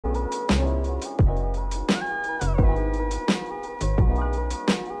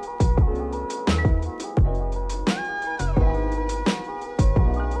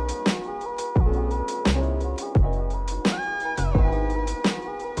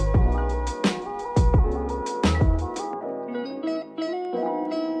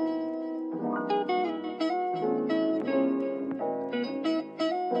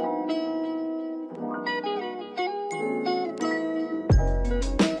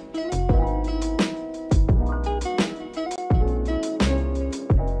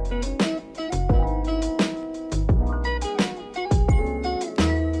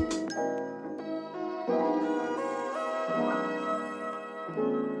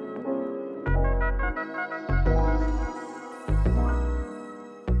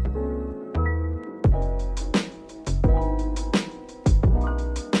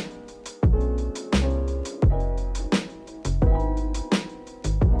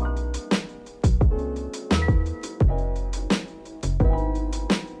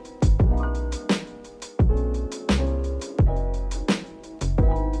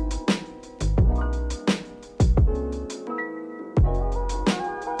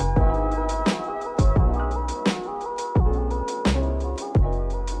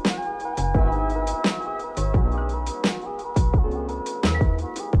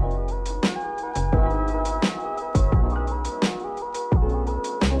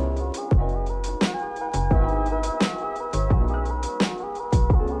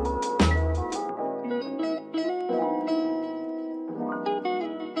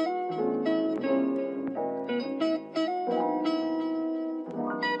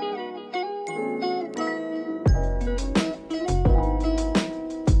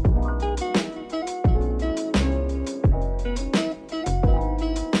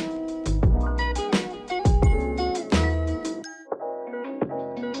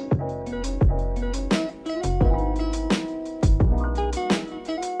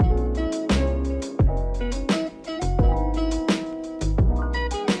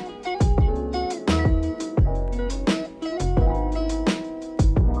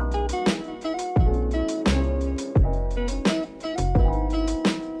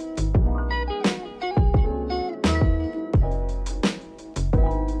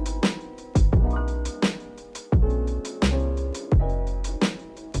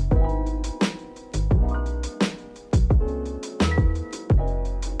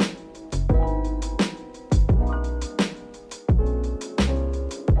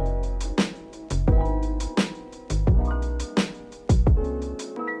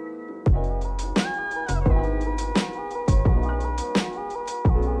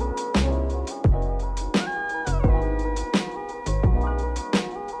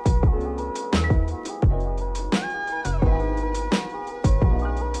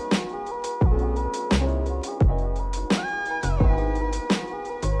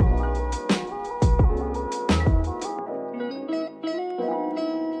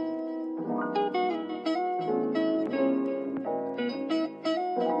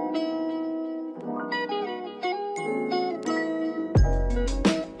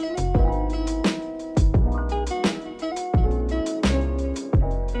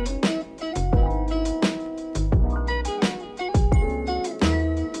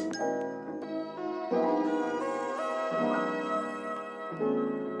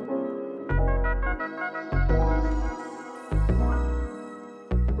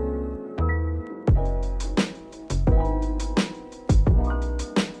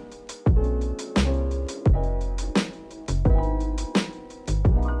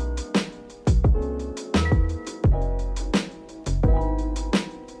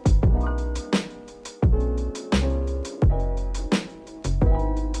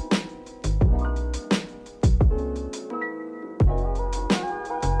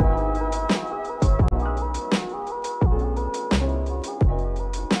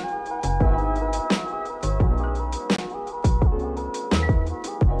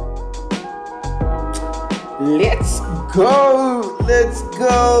Let's go, let's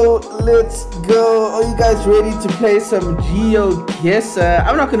go, let's go. Are you guys ready to play some GeoGuessr?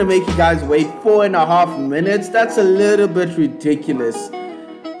 I'm not gonna make you guys wait 4.5 minutes. That's a little bit ridiculous.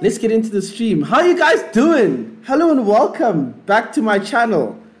 Let's get into the stream. How are you guys doing? Hello and welcome back to my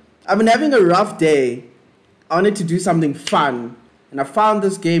channel. I've been having a rough day. I wanted to do something fun, and I found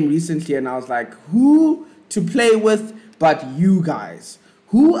this game recently and I was like, who to play with but you guys?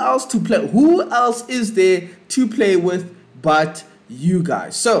 Who else to play? Who else is there to play with but you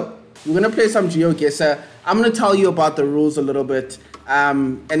guys? So we're gonna play some GeoGuessr. I'm gonna tell you about the rules a little bit,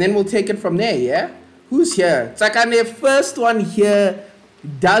 and then we'll take it from there. Yeah, who's here? Tsakane, first one here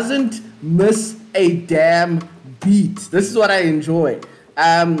doesn't miss a damn beat. This is what I enjoy.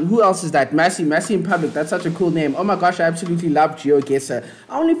 Who else is that? Massey in public. That's such a cool name. Oh my gosh, I absolutely love GeoGuessr.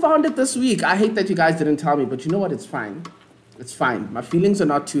 I only found it this week. I hate that you guys didn't tell me, but you know what? It's fine. It's fine. My feelings are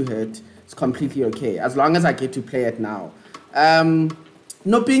not too hurt. It's completely okay as long as I get to play it now.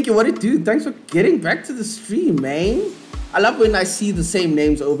 No, Pinky, what it do? Thanks for getting back to the stream, man. I love when I see the same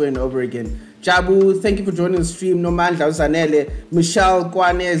names over and over again. Jabu, thank you for joining the stream. Nomandla, Zanele, Michelle,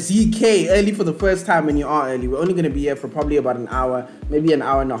 Kwane, ZK, early for the first time, and you are early. We're only going to be here for probably about an hour, maybe an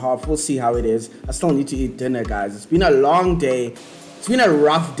hour and a half. We'll see how it is. I still need to eat dinner, guys. It's been a long day. It's been a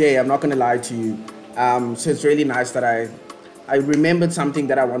rough day. I'm not going to lie to you. So it's really nice that I remembered something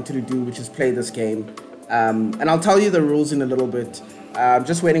that I wanted to do, which is play this game. And I'll tell you the rules in a little bit.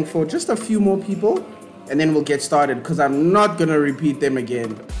 Just waiting for just a few more people, and then we'll get started, because I'm not gonna repeat them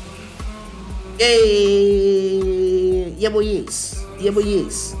again. Yay! Yeah, boy, yes. Yeah, boy,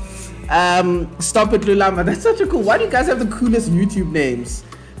 yes. Stop it, Lulama. That's such a cool. Why do you guys have the coolest YouTube names?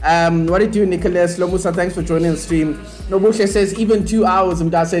 What did you, Nicholas? Lomusa, thanks for joining the stream. Nobusha says even 2 hours.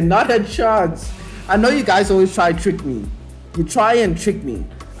 I'm saying not a chance. I know you guys always try to trick me. You try and trick me.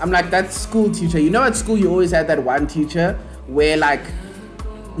 I'm like that school teacher. You know, at school you always had that one teacher where like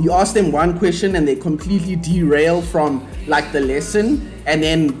you ask them one question and they completely derail from like the lesson, and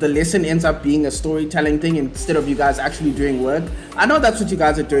then the lesson ends up being a storytelling thing instead of you guys actually doing work. I know that's what you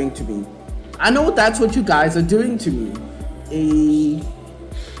guys are doing to me. I know that's what you guys are doing to me.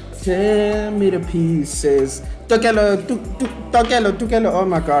 Tell me the piece says Tokelo. Oh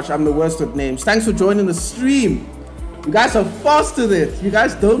my gosh, I'm the worst with names. Thanks for joining the stream. You guys are fast with it. You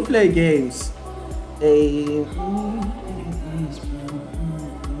guys don't play games.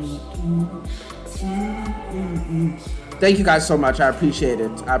 Thank you guys so much. I appreciate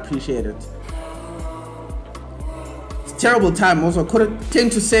it. I appreciate it. It's a terrible time. Also, 10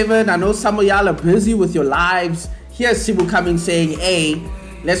 to 7. I know some of y'all are busy with your lives. Here's Sibu coming saying, hey,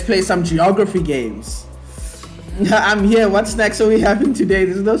 let's play some geography games. I'm here. What snacks are we having today?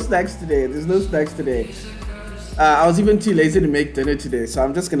 There's no snacks today. There's no snacks today. I was even too lazy to make dinner today, so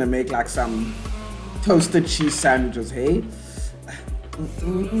I'm just gonna make like some toasted cheese sandwiches. Hey,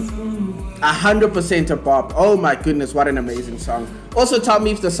 100% a bop. Oh my goodness, what an amazing song. Also, tell me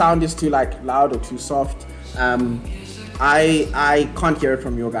if the sound is too like loud or too soft. I can't hear it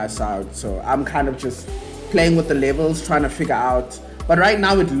from your guys' side, so I'm kind of just playing with the levels, trying to figure out. But right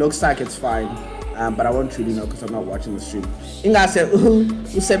now it looks like it's fine, but I won't really know because I'm not watching the stream. Inga said, hey,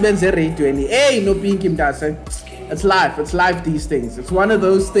 no pinky mdase. It's live these things. It's one of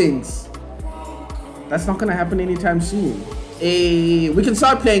those things. That's not gonna happen anytime soon. We can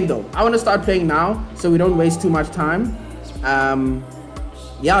start playing though. I want to start playing now so we don't waste too much time.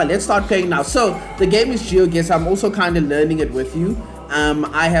 Yeah, let's start playing now. So the game is GeoGuessr. I'm also kind of learning it with you.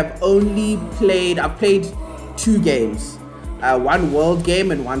 I've played 2 games. One world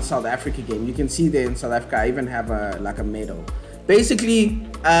game and one South Africa game. You can see there in South Africa I even have a medal. Basically,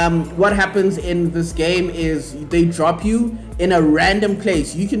 what happens in this game is they drop you in a random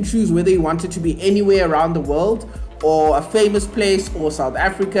place. You can choose whether you want it to be anywhere around the world, or a famous place, or South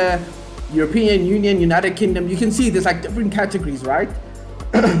Africa, European Union, United Kingdom. You can see there's like different categories, right?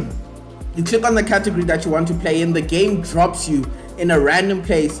 You click on the category that you want to play in, the game drops you in a random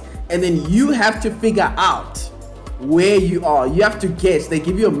place, and then you have to figure out where you are. You have to guess. They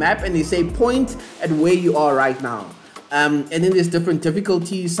give you a map and they say point at where you are right now. And then there's different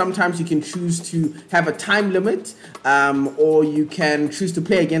difficulties. Sometimes you can choose to have a time limit, or you can choose to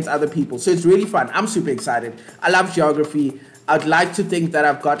play against other people. So it's really fun. I'm super excited. I love geography. I'd like to think that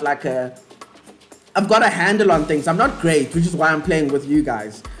I've got a handle on things. I'm not great, which is why I'm playing with you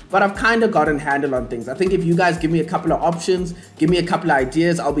guys, but I've kind of gotten a handle on things. I think if you guys give me a couple of options, give me a couple of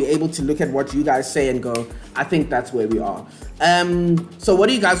ideas, I'll be able to look at what you guys say and go, I think that's where we are. So what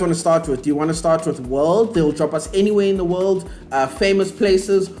do you guys want to start with? Do you want to start with world? They'll drop us anywhere in the world, famous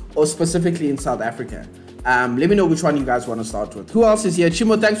places, or specifically in South Africa. Let me know which one you guys want to start with. Who else is here?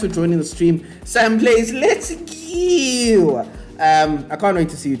 Chimo, thanks for joining the stream. Sam plays, let's go. I can't wait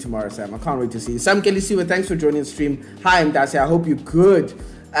to see you tomorrow, Sam. I can't wait to see you. Sam Kelly-Siwa, thanks for joining the stream. Hi, I'm Dasi. I hope you're good.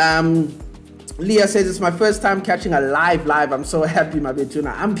 Leah says, it's my first time catching a live. I'm so happy, my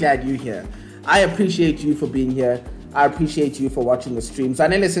Betuna. I'm glad you're here. I appreciate you for being here. I appreciate you for watching the stream.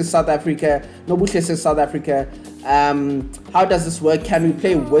 Zanele says South Africa. Nobushe says South Africa. How does this work? Can we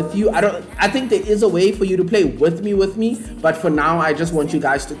play with you? I think there is a way for you to play with me, but for now I just want you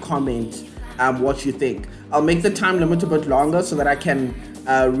guys to comment what you think. I'll make the time limit a bit longer so that I can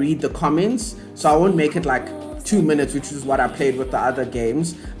read the comments. So I won't make it like 2 minutes, which is what I played with the other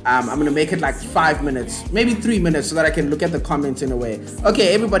games. I'm gonna make it like 5 minutes, maybe 3 minutes, so that I can look at the comments in a way.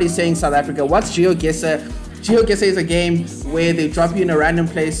 Okay, everybody's saying South Africa. What's GeoGuessr? GeoGuessr is a game where they drop you in a random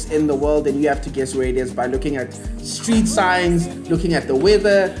place in the world and you have to guess where it is by looking at street signs, looking at the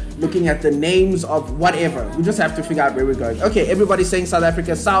weather, looking at the names of whatever. We just have to figure out where we're going. Okay, everybody's saying South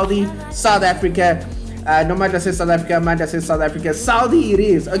Africa. Saudi, South Africa. Nomada says South Africa. Amanda says South Africa. Saudi it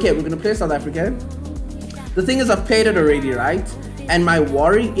is. Okay, we're gonna play South Africa. The thing is, I've played it already, right? And my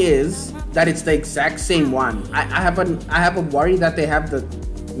worry is that it's the exact same one. I have a worry that they have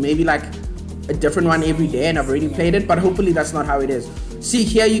maybe like a different one every day, and I've already played it, but hopefully that's not how it is. See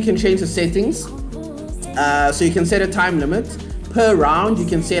here, you can change the settings. So you can set a time limit per round. You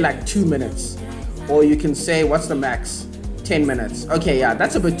can say like 2 minutes, or you can say, what's the max? 10 minutes. Okay, yeah,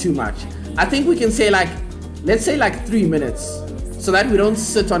 that's a bit too much. I think we can say like, let's say like 3 minutes, so that we don't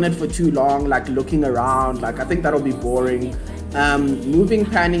sit on it for too long, like looking around. Like I think that'll be boring. Moving,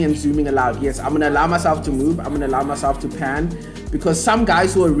 panning, and zooming allowed. Yes, I'm gonna allow myself to move. I'm gonna allow myself to pan, because some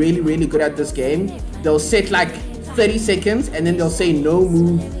guys who are really good at this game, they'll set like 30 seconds and then they'll say no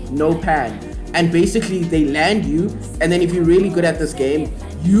move, no pan, and basically they land you. And then if you're really good at this game,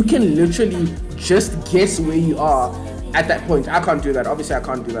 you can literally just guess where you are at that point. I can't do that. Obviously I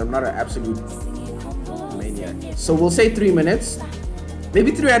can't do that. I'm not an absolute maniac. So we'll say 3 minutes,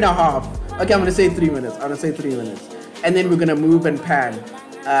 maybe 3.5. Okay, I'm gonna say 3 minutes. I'm gonna say 3 minutes, and then we're gonna move and pan.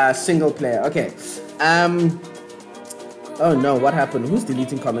 Single player. Okay. Oh no, what happened? Who's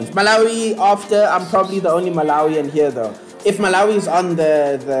deleting comments? Malawi after. I'm probably the only Malawian here though. If Malawi is on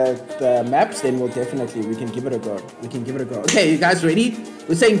the maps, then we can give it a go. We can give it a go. Okay, you guys ready?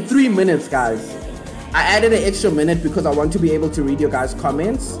 We're saying 3 minutes, guys. I added an extra minute because I want to be able to read your guys'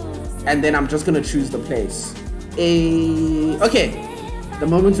 comments, and then I'm just gonna choose the place. Okay, the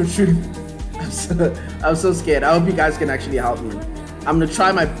moment of truth. I'm so scared. I hope you guys can actually help me. I'm gonna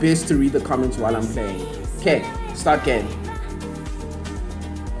try my best to read the comments while I'm playing. Okay, start game.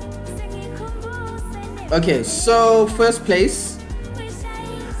 Okay, so first place.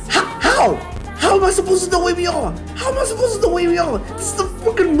 How am I supposed to know where we are? How am I supposed to know where we are? This is the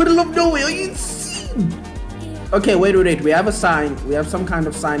fucking middle of nowhere. Are you insane? Okay, wait. We have a sign. We have some kind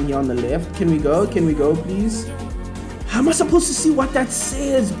of sign here on the left. Can we go? Can we go, please? How am I supposed to see what that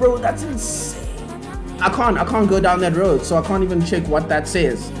says, bro? That's insane. I can't go down that road, so I can't even check what that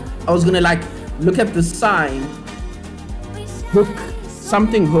says. I was gonna like look at the sign. Hook.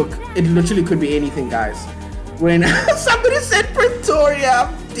 Something hook. It literally could be anything, guys. When somebody said Pretoria,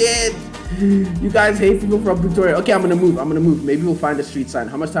 I'm dead. You guys hate people from Pretoria. Okay, I'm gonna move. Maybe we'll find a street sign.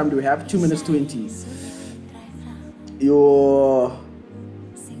 How much time do we have? 2 minutes 20.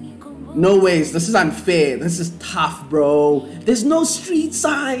 No ways. This is unfair. This is tough, bro. There's no street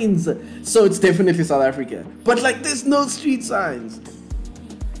signs. So it's definitely South Africa. But like, there's no street signs.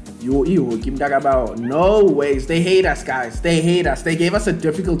 No ways. They hate us, guys. They hate us. They gave us a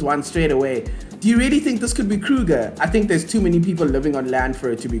difficult one straight away. Do you really think this could be Kruger? I think there's too many people living on land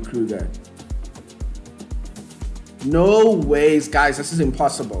for it to be Kruger. No ways, guys. This is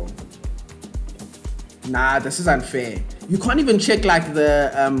impossible. Nah, this is unfair. You can't even check like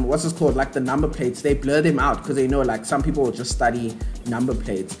the what's this called, like the number plates. They blur them out because they know like some people will just study number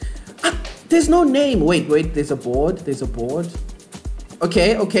plates. There's no name. Wait, there's a board.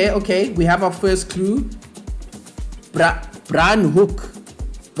 Okay. We have our first clue. Branhoek.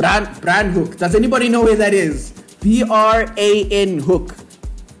 Branhoek. Does anybody know where that is? B-R-A-N hook.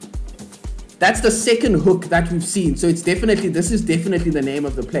 That's the second hook that we've seen. So this is definitely the name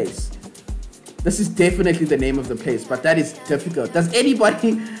of the place. This is definitely the name of the place, but that is difficult. Does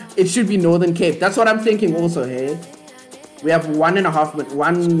anybody? It should be Northern Cape. That's what I'm thinking also, hey? We have 1.5 minutes,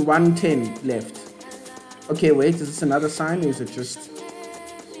 1:10 left. Okay, wait, is this another sign or is it just...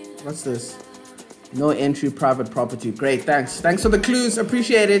 What's this? No entry, private property. Great, thanks. Thanks for the clues.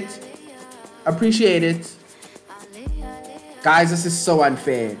 Appreciate it. Guys, this is so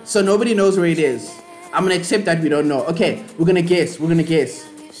unfair. So nobody knows where it is. I'm gonna accept that we don't know. Okay, we're gonna guess.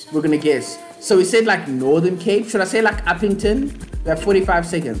 So we said like Northern Cape. Should I say like Uppington? We have 45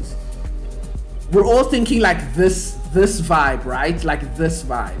 seconds. We're all thinking like this vibe, right? Like this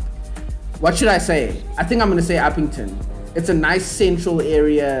vibe. What should I say? I think I'm gonna say Uppington. It's a nice central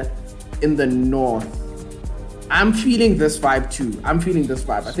area in the north. I'm feeling this vibe too. I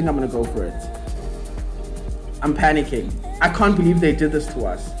think I'm gonna go for it. I'm panicking. I can't believe they did this to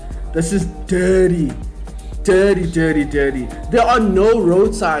us. This is dirty. There are no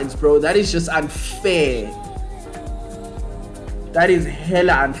road signs, bro. That is just unfair. That is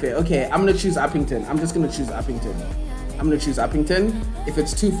hella unfair. Okay, I'm gonna choose Uppington. I'm just gonna choose Uppington. If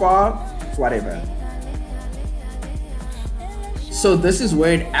it's too far, it's whatever. So this is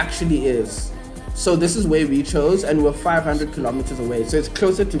where it actually is. So this is where we chose, and we're 500 kilometers away. So it's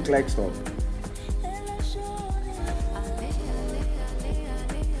closer to Klerksdorp.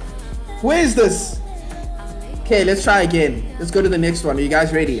 Where is this? Okay, let's try again. Let's go to the next one. Are you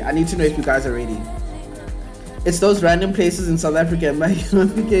guys ready? I need to know if you guys are ready. It's those random places in South Africa.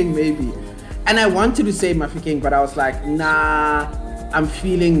 Mafeking, maybe. And I wanted to say Mafeking, but I was like, nah, I'm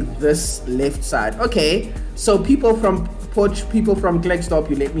feeling this left side. Okay, so people from Klerksdorp,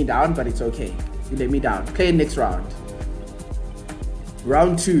 you let me down, but it's okay. You let me down. Play next round.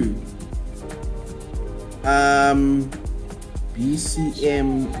 Round 2.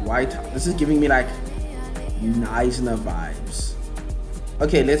 BCM White House. This is giving me like Neisner vibes.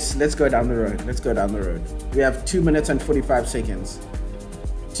 Okay, let's go down the road. We have 2 minutes and 45 seconds.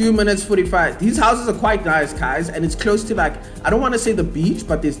 2 minutes 45. These houses are quite nice, guys, and it's close to, like, I don't want to say the beach,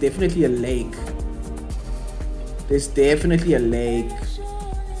 but there's definitely a lake. There's definitely a lake.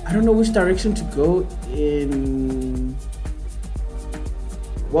 I don't know which direction to go in.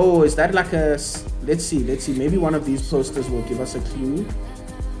 Whoa, is that like a... Let's see. Maybe one of these posters will give us a clue.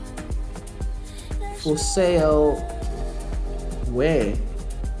 For sale. Where?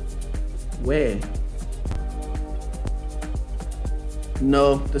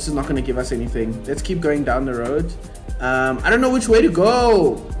 No, this is not going to give us anything. Let's keep going down the road. I don't know which way to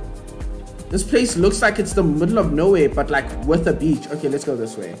go. This place looks like it's the middle of nowhere, but like with a beach. Okay, let's go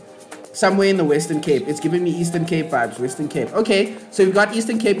this way. Somewhere in the Western Cape. It's giving me Eastern Cape vibes. Western Cape. Okay, so we've got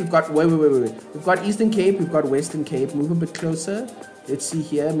Eastern Cape. We've got... Wait. We've got Eastern Cape. We've got Western Cape. Move a bit closer. Let's see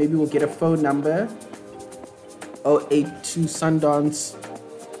here. Maybe we'll get a phone number. 082 Sundance.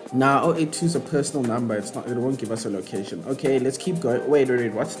 Nah, 082 is a personal number. It's not... It won't give us a location. Okay, let's keep going. Wait.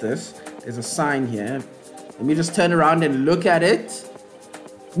 What's this? There's a sign here. Let me just turn around and look at it.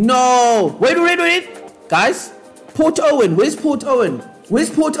 No! Wait. Guys, Port Owen. Where's Port Owen? Where's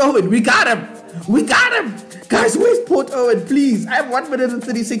Port Owen? We got him! Guys, where's Port Owen? Please. I have 1 minute and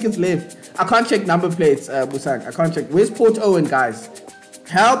 30 seconds left. I can't check number plates, Musang. I can't check. Where's Port Owen, guys?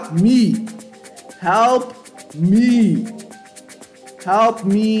 Help me.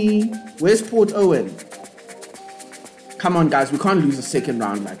 Where's Port Owen? Come on, guys. We can't lose a second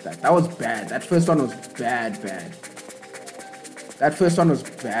round like that. That was bad. That first one was bad.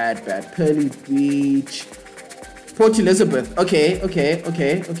 Pearly Beach. Port Elizabeth. Okay.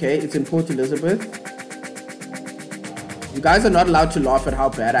 It's in Port Elizabeth. You guys are not allowed to laugh at how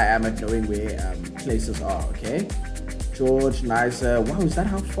bad I am at knowing where places are, okay? George, Niza. Wow, is that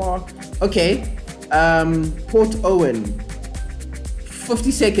how far? Okay. Port Owen.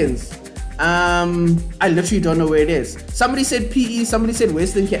 50 seconds. I literally don't know where it is. Somebody said PE, somebody said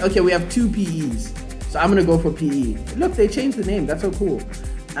Western Cape. Okay, we have 2 PEs. So I'm gonna go for PE. Look, they changed the name. That's so cool.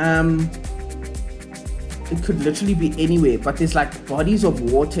 It could literally be anywhere, but there's like bodies of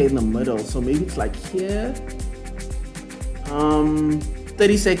water in the middle. So maybe it's like here.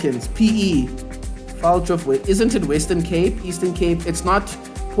 30 seconds. PE. Isn't it Western Cape? Eastern Cape? It's not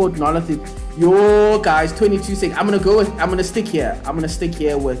Port Nolloth. Yo, guys, 22 seconds. I'm gonna stick here.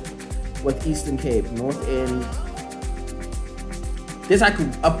 With Eastern Cape. North End. There's like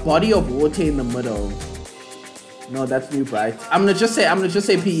a body of water in the middle. No, that's New Bright. I'm gonna just say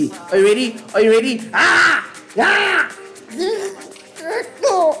PE. Are you ready?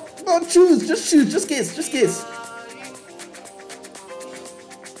 No, choose. Just guess.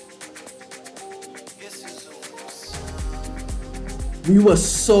 We were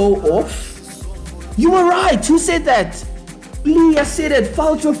so off. You were right. Who said that? Leah said it.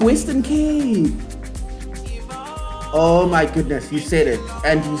 Faltroff, Western Cape. Oh my goodness, you said it.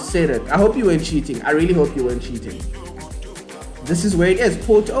 And you said it. I hope you weren't cheating. I really hope you weren't cheating. This is where it is.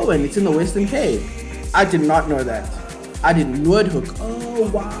 Port Owen. It's in the Western Cape. I did not know that. I didn't. Nordhoek. Oh,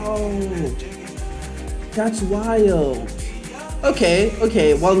 wow. That's wild. Okay.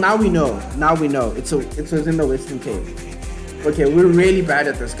 Well, now we know. It was in the Western Cape. Okay, we're really bad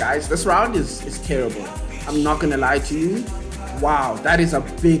at this, guys. This round is terrible. I'm not gonna lie to you. Wow, that is a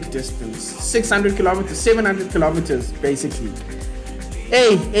big distance. 600 kilometers, 700 kilometers, basically.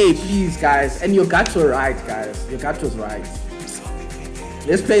 Hey, please, guys. And your guts were right, guys. Your gut was right.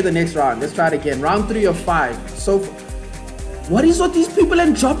 Let's play the next round. Let's try it again. Round 3 of 5. So, what is with these people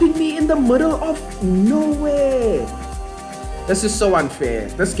and dropping me in the middle of nowhere? This is so unfair.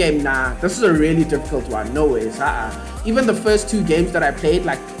 This game, nah. This is a really difficult one. No ways. Even the first 2 games that I played,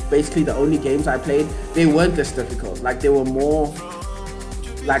 like basically the only games I played, they weren't this difficult. Like they were more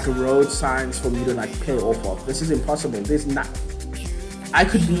like road signs for me to like play off of. This is impossible. There's not. I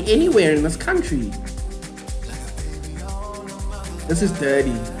could be anywhere in this country. This is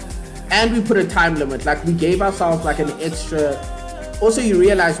dirty. And we put a time limit. Like we gave ourselves like an extra. Also, you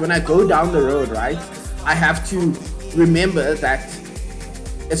realize when I go down the road, right? I have to remember that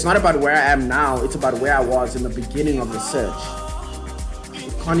it's not about where I am now. It's about where I was in the beginning of the search.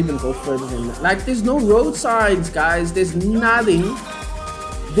 You can't even go further than that. Like there's no road signs, guys. There's nothing.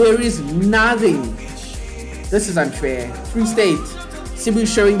 There is nothing. This is unfair. Free State. Sibu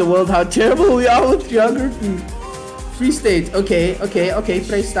showing the world how terrible we are with geography. Free State. Okay.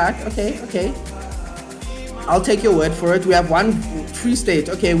 Free State. Okay. I'll take your word for it. We have 1 Free State.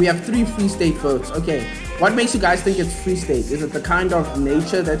 Okay, we have 3 Free State votes. Okay. What makes you guys think it's Free State? Is it the kind of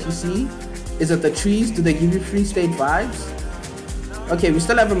nature that you see? Is it the trees? Do they give you Free State vibes? Okay, we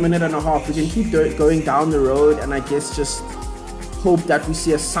still have a minute and a half. We can keep going down the road and I guess just hope that we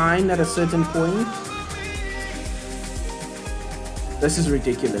see a sign at a certain point. This is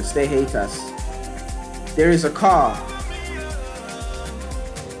ridiculous. They hate us. There is a car.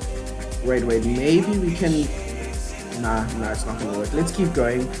 Wait, maybe we can... Nah, it's not gonna work. Let's keep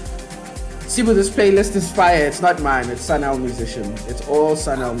going. Sibu, this playlist is fire. It's not mine. It's Sun-L Musician. It's all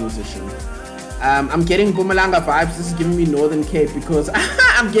Sun-L Musician. I'm getting Mpumalanga vibes. This is giving me Northern Cape because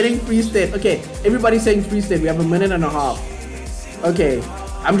I'm getting Free State. Okay, everybody's saying Free State. We have a minute and a half. Okay,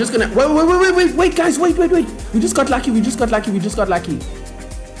 I'm just gonna... Wait, guys, wait. We just got lucky. We just got lucky.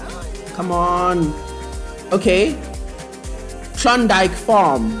 Come on. Okay. Klondike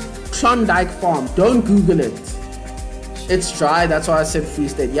Farm. Don't Google it. It's dry. That's why I said Free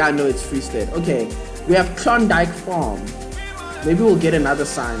State. Yeah, I know it's Free State. Okay. We have Klondike Farm. Maybe we'll get another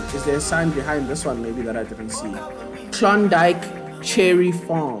sign. Is there a sign behind this one maybe that I didn't see? Klondike Cherry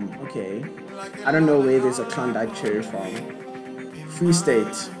Farm. Okay. I don't know where there's a Klondike Cherry Farm. Free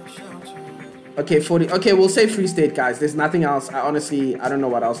State. Okay, 40. Okay, we'll say Free State, guys. There's nothing else. I don't know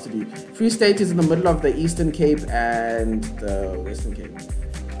what else to do. Free State is in the middle of the Eastern Cape and the Western Cape.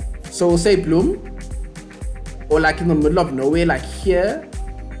 So we'll say Bloem. Or like in the middle of nowhere, like here.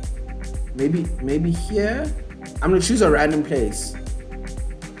 Maybe here. I'm gonna choose a random place.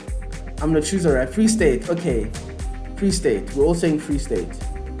 Free State. Okay. Free State. We're all saying Free State.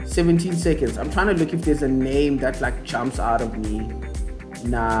 17 seconds. I'm trying to look if there's a name that like jumps out of me.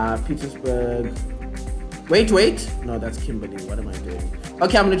 Nah, Petersburg. Wait. No, that's Kimberley. What am I doing?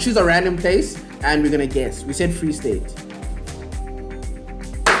 Okay, I'm gonna choose a random place and we're gonna guess. We said Free State.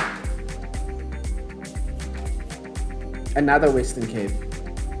 Another Western Cape.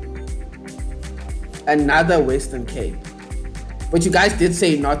 But you guys did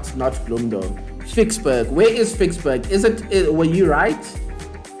say not Bloem though. Vicksburg. Where is Vicksburg? Were you right?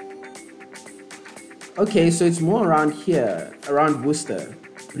 Okay, so it's more around here, around Worcester,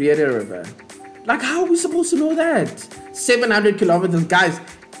 Radebe River. Like, how are we supposed to know that? 700 kilometers, guys.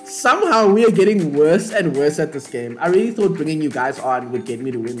 Somehow we are getting worse and worse at this game. I really thought bringing you guys on would get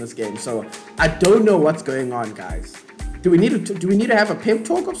me to win this game. So I don't know what's going on, guys. Do we need to have a pep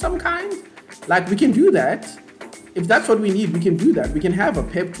talk of some kind? Like, we can do that. If that's what we need, we can do that. We can have a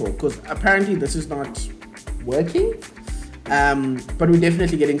pep talk because apparently this is not working. But we're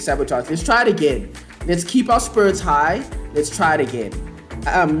definitely getting sabotaged. Let's try it again. Let's keep our spirits high. Let's try it again.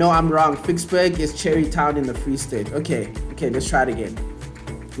 No, I'm wrong. Vicksburg is Cherry Town in the Free State. Okay, let's try it again.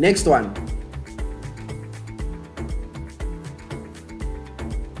 Next one.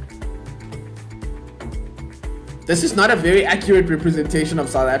 This is not a very accurate representation of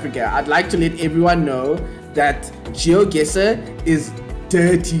South Africa. I'd like to let everyone know that GeoGuessr is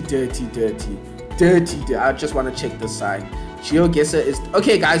dirty. I just want to check this side. GeoGuessr is...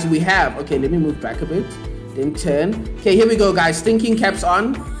 Okay, guys, we have... Okay, let me move back a bit. Then turn. Okay, here we go, guys. Thinking caps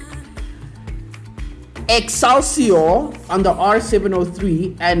on. Excelsior on the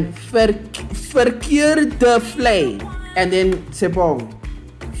R703 and Verkeer de Vlei. And then Sepong.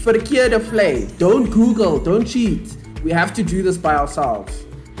 Verkeer de Vlei. Don't Google. Don't cheat. We have to do this by ourselves.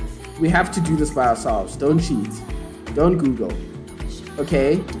 Don't cheat. Don't Google.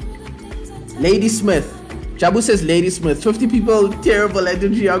 Okay. Ladysmith. Jabu says Ladysmith. 50 people terrible at the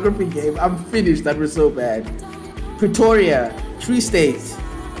geography game. I'm finished. That was so bad. Pretoria. Free State.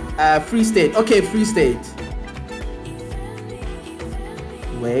 Free State. Okay, Free State.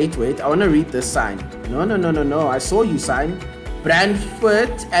 Wait. I want to read this sign. No. I saw you sign.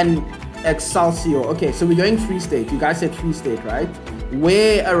 Brandford and Excelsior. Okay, so we're going Free State. You guys said Free State, right?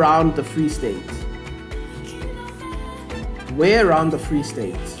 Where around the Free State?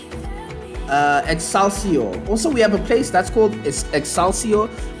 Excelsior. Also, we have a place that's called Excelsior.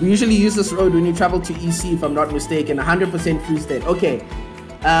 We usually use this road when you travel to EC, if I'm not mistaken. 100% Free State. Okay.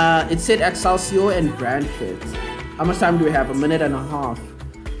 It said Excelsior and Brandford. How much time do we have? A minute and a half.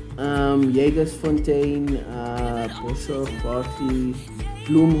 Jägersfontein, Boshoff, Barkley,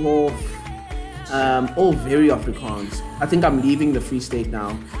 Bloemhof. All very Afrikaans. I think I'm leaving the Free State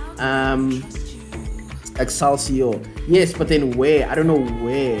now. Excelsior. Yes, but then where? I don't know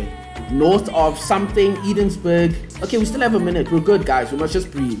where. North of something, Edensburg. Okay, we still have a minute. We're good, guys. We must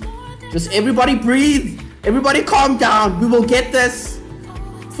just breathe. Just everybody breathe. Everybody calm down. We will get this.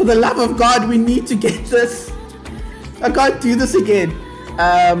 For the love of God, we need to get this. I can't do this again.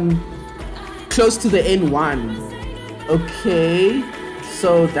 Close to the N1. Okay.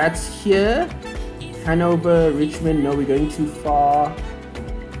 So that's here. Hanover, Richmond. No, we're going too far.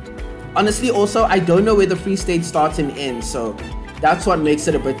 Honestly, also, I don't know where the Free State starts and ends. So that's what makes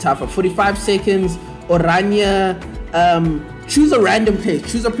it a bit tougher. 45 seconds. Oranje. Choose a random place.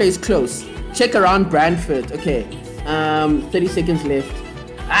 Choose a place close. Check around Brandford. Okay. 30 seconds left.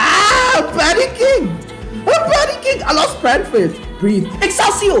 Ah! Panicking! I'm panicking! I lost Brandford. Breathe.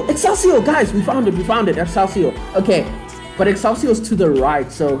 Excelsior! Excelsior! Guys, we found it. We found it. Excelsior. Okay. But Excelsior's to the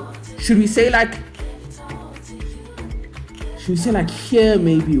right. So should we say like... Should we say like here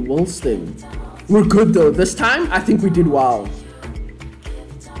maybe? Wollston. We're good though. This time, I think we did well.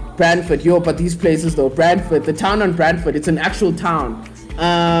 Brantford. Yo, but these places though. Brantford. The town on Brantford. It's an actual town.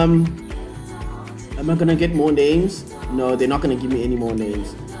 Am I gonna get more names? No, they're not gonna give me any more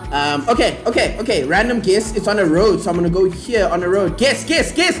names. Okay. Random guess. It's on a road, so I'm gonna go here on a road. Guess.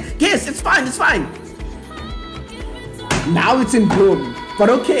 It's fine. Now it's in Bloom, but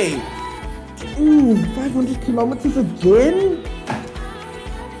okay. 500 kilometers again?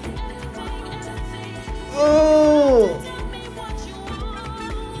 Oh.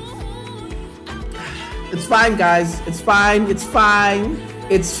 It's fine, guys. It's fine.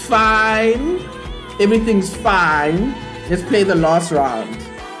 Everything's fine. Let's play the last round.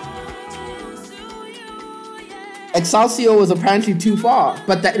 Excelsior was apparently too far,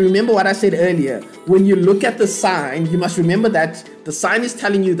 but remember what I said earlier. When you look at the sign, you must remember that the sign is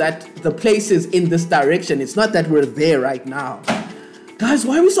telling you that the place is in this direction. It's not that we're there right now. Guys,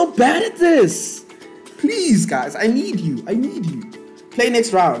 why are we so bad at this? Please, guys, I need you. Play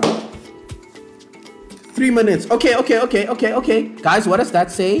next round. 3 minutes. Okay. Guys, what does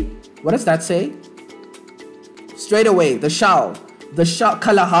that say? Straight away, the shell,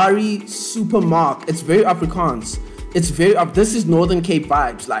 Kalahari Supermark. It's very Afrikaans. This is Northern Cape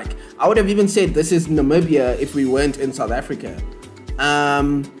vibes. Like, I would have even said this is Namibia if we weren't in South Africa.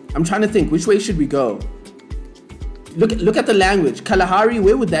 I'm trying to think, which way should we go? Look at the language. Kalahari,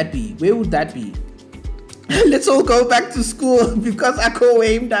 where would that be? Let's all go back to school because I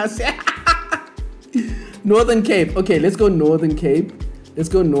co-aimed us. Northern Cape. Okay, let's go Northern Cape. Let's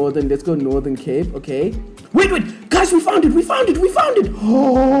go Northern Cape. Okay. Wait, guys, we found it.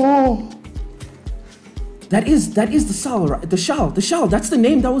 Oh, that is the shell, right? The shell. That's the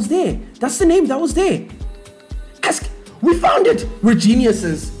name that was there. Ask. We found it. We're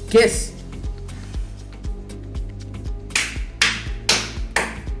geniuses. Guess.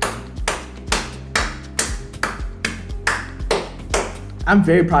 I'm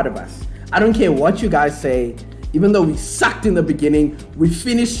very proud of us. I don't care what you guys say. Even though we sucked in the beginning, we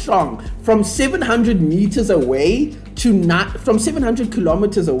finished strong. From 700 meters away from 700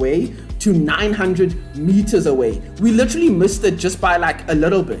 kilometers away to 900 meters away. We literally missed it just by like a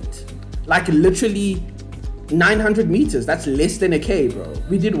little bit. Like literally 900 meters. That's less than a K, bro.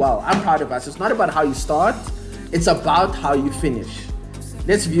 We did well. I'm proud of us. It's not about how you start. It's about how you finish.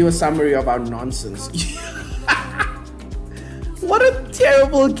 Let's view a summary of our nonsense. What a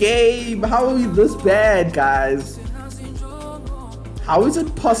terrible game. How are we this bad, guys? How is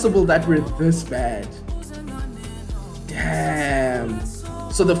it possible that we're this bad? Damn.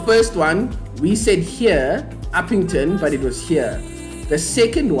 So the first one, we said here, Uppington, but it was here. The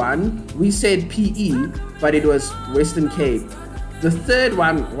second one, we said PE, but it was Western Cape. The third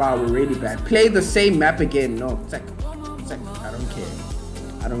one, wow, we're really bad. Play the same map again. No,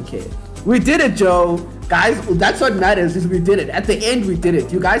 I don't care. We did it, Joe. Guys, that's what matters, is we did it. At the end, we did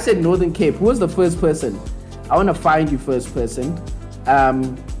it. You guys said Northern Cape. Who was the first person? I want to find you first person.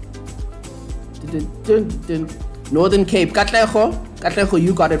 Northern Cape. Katleho,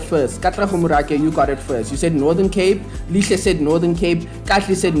 you got it first. Katleho Murake, you got it first. You said Northern Cape. Lisha said Northern Cape.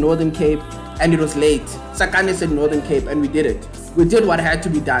 Katli said Northern Cape. And it was late. Sakane said Northern Cape. And we did it. We did what had to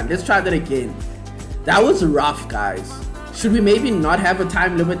be done. Let's try that again. That was rough, guys. Should we maybe not have a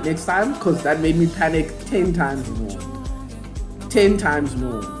time limit next time? Because that made me panic 10 times more. 10 times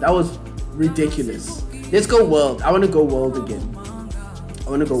more. That was ridiculous. Let's go world. I want to go world again.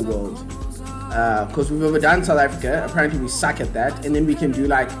 Because we've overdone South Africa. Apparently we suck at that. And then we can do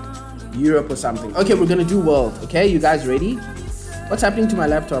like Europe or something. Okay, we're going to do world. Okay, you guys ready? What's happening to my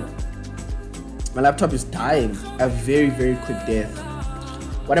laptop? My laptop is dying. A very, very quick death.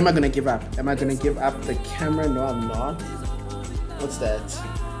 What am I going to give up? Am I going to give up the camera? No, I'm not. What's that?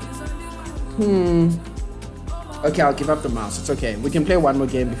 Okay, I'll give up the mouse. It's okay. We can play one more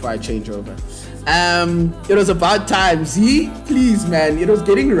game before I change over. It was about time. See? Please, man. It was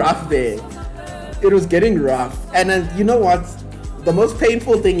getting rough there. And you know what? The most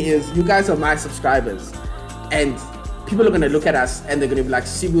painful thing is you guys are my subscribers. And people are going to look at us and they're going to be like,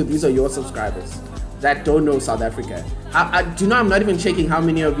 Sibu, these are your subscribers that don't know South Africa. Do you know I'm not even checking how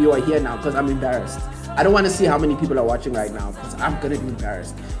many of you are here now because I'm embarrassed. I don't want to see how many people are watching right now because I'm going to be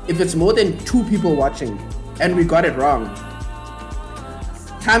embarrassed. If it's more than 2 people watching and we got it wrong,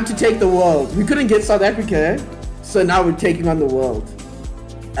 time to take the world. We couldn't get South Africa, so now we're taking on the world.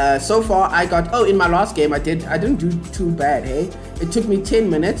 So far I got, in my last game I didn't do too bad, hey? It took me 10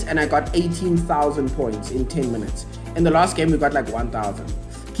 minutes and I got 18,000 points in 10 minutes. In the last game, we got like 1,000.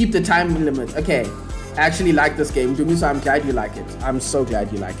 Keep the time limit. Okay. I actually like this game, Dumi, so I'm glad you like it. I'm so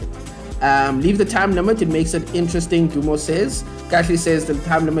glad you like it. Leave the time limit, it makes it interesting, Dumo says. Kashi says the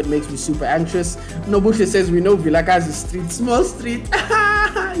time limit makes me super anxious. Nobuche says we know Villa guys is street, small street.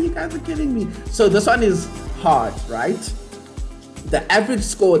 You guys are kidding me. So this one is hard, right? The average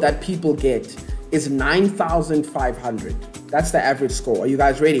score that people get is 9,500. That's the average score. Are you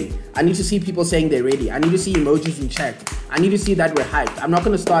guys ready? I need to see people saying they're ready. I need to see emojis in chat. I need to see that we're hyped. I'm not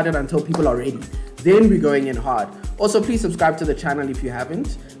going to start it until people are ready. Then we're going in hard. Also, please subscribe to the channel if you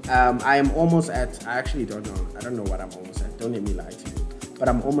haven't. I am almost at, I actually don't know. I don't know what I'm almost at. Don't let me lie to you. But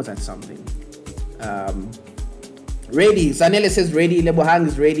I'm almost at something. Ready. Zanele says ready. Lebohang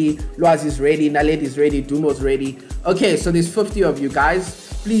is ready. Loaz is ready. Naled is ready. Dumo's ready. Okay, so there's 50 of you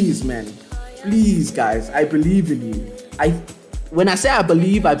guys. Please, man. Please, guys. I believe in you. When I say I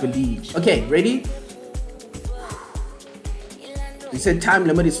believe, I believe. Okay, ready? You said time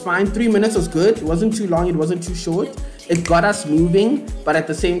limit is fine. 3 minutes was good. It wasn't too long. It wasn't too short. It got us moving, but at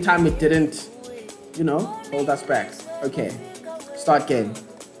the same time, it didn't, you know, hold us back. Okay, start game.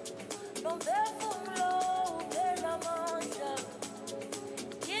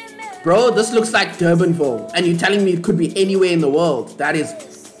 Bro, this looks like Durbanville, and you're telling me it could be anywhere in the world. That is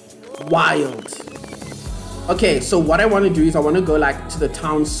wild. Okay, so what I want to do is I want to go like to the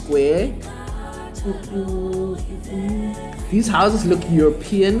town square. These houses look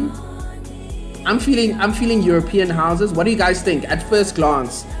European. I'm feeling European houses. What do you guys think at first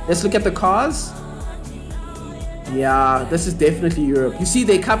glance? Let's look at the cars. Yeah, this is definitely Europe. You see,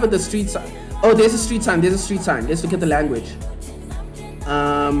 they covered the street sign. Oh, there's a street sign. There's a street sign. Let's look at the language.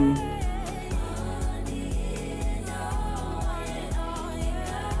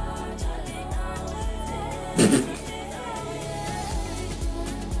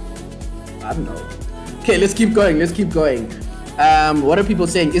 I don't know. Okay, let's keep going. Let's keep going. What are people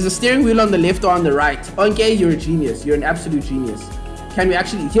saying? Is the steering wheel on the left or on the right? Okay, you're a genius. You're an absolute genius. Can we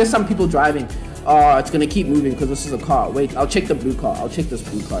actually... Here's some people driving. Oh, it's going to keep moving because this is a car. Wait, I'll check the blue car. I'll check this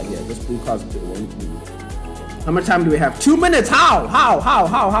blue car here. This blue car's won't move. How much time do we have? 2 minutes. How? How?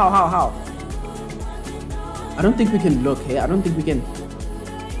 I don't think we can look. Hey, I don't think we can...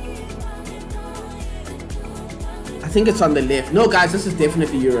 I think it's on the left. No, guys, this is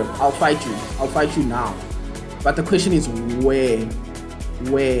definitely Europe. I'll fight you. I'll fight you now. But the question is where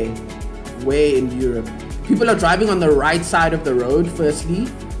in Europe? People are driving on the right side of the road, firstly.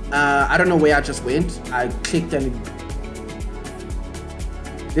 I don't know where I just went. I clicked and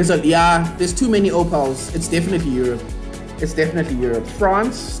there's too many Opals. It's definitely Europe. It's definitely Europe.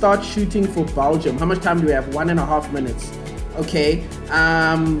 France, start shooting for Belgium. How much time do we have? 1.5 minutes. Okay.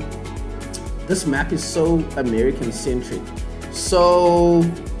 This map is so American centric. So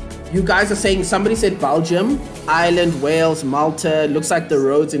you guys are saying, somebody said Belgium, Ireland, Wales, Malta. Looks like the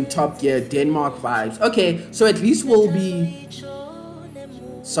roads in Top Gear, Denmark vibes. Okay, so at least we'll be...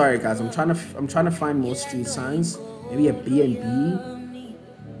 Sorry guys, I'm trying to find more street signs. Maybe a B&B.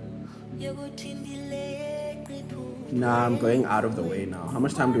 Nah, I'm going out of the way now. How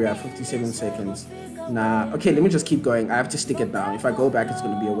much time do we have? 57 seconds. Nah, okay, let me just keep going. I have to stick it down. If I go back, it's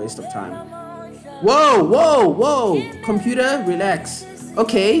going to be a waste of time. Whoa! Computer, relax.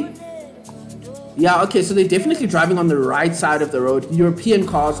 Okay. Yeah, okay, so they're definitely driving on the right side of the road. European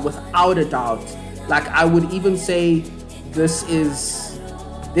cars, without a doubt. Like, I would even say this is...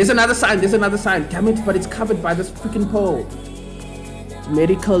 There's another sign. Damn it, but it's covered by this freaking pole.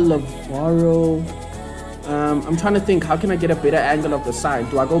 Medical Lavaro. I'm trying to think, how can I get a better angle of the sign?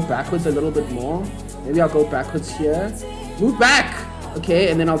 Do I go backwards a little bit more? Maybe I'll go backwards here. Move back!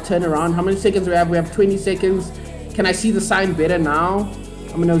 Okay, and then I'll turn around. How many seconds do we have? We have 20 seconds. Can I see the sign better now?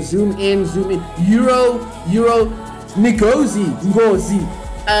 I'm gonna zoom in. Euro, Ngozi.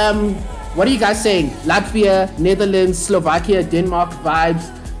 What are you guys saying? Latvia, Netherlands, Slovakia, Denmark vibes.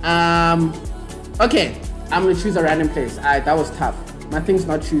 Okay, I'm gonna choose a random place. Alright, that was tough. My thing's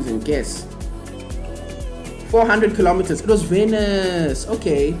not choosing. Guess. 400 kilometers. It was Venice.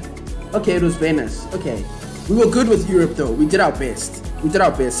 Okay, it was Venice. Okay. We were good with Europe though. We did our best.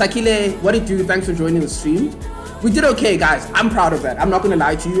 Sakile, what did you do? Thanks for joining the stream. We did okay, guys. I'm proud of that. I'm not gonna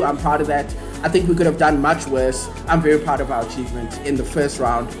lie to you. I'm proud of that. I think we could have done much worse. I'm very proud of our achievement in the first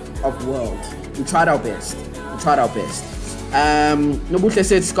round of World. We tried our best. Nobuhle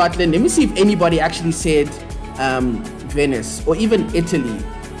said Scotland. Let me see if anybody actually said Venice or even Italy.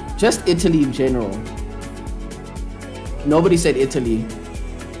 Just Italy in general. Nobody said Italy.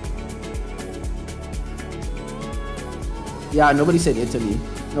 Yeah, nobody said Italy.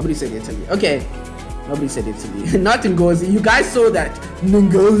 Okay. Nobody said Italy. Not Ngozi. You guys saw that.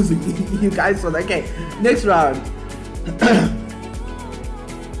 Ngozi. You guys saw that. Okay. Next round.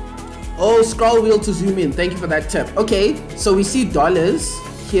 Oh, scroll wheel to zoom in. Thank you for that tip. Okay, so we see dollars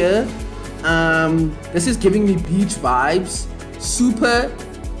here. This is giving me beach vibes. Super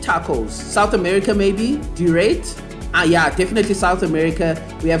tacos. South America maybe? Do you rate? Yeah, definitely South America.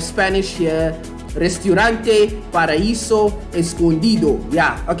 We have Spanish here. Restaurante Paraíso Escondido.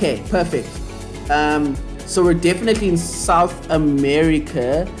 Yeah, okay, perfect. So we're definitely in South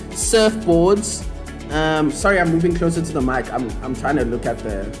America. Surfboards. Sorry, I'm moving closer to the mic. I'm trying to look at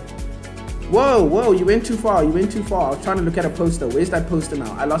the... Whoa, you went too far. I was trying to look at a poster. Where's that poster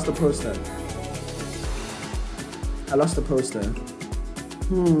now? I lost the poster.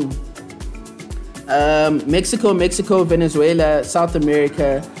 Mexico, Venezuela, South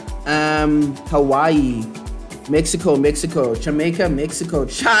America, Hawaii, Mexico, Jamaica, Mexico,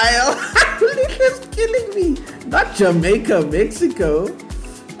 child. It's killing me. Not Jamaica, Mexico.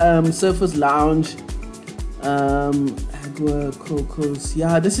 Surfers Lounge, Agua, Cocos.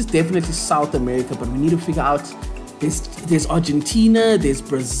 Yeah, this is definitely South America, but we need to figure out, there's Argentina, there's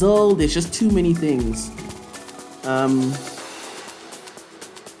Brazil, there's just too many things.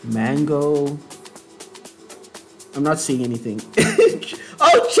 Mango. I'm not seeing anything.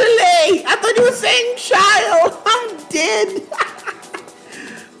 Oh, Chile! I thought you were saying child. I'm dead.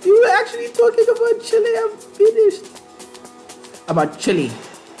 You were actually talking about Chile. I'm finished. About Chile.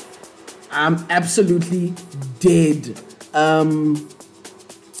 I'm absolutely dead.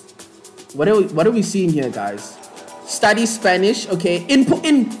 What are we seeing here, guys? Study Spanish. Okay. Do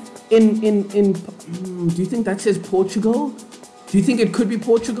you think that says Portugal? Do you think it could be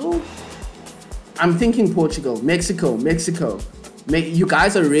Portugal? I'm thinking Portugal. Mexico. You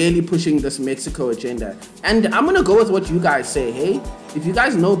guys are really pushing this Mexico agenda. And I'm going to go with what you guys say, hey? If you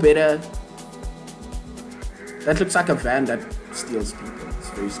guys know better... That looks like a van that steals people. It's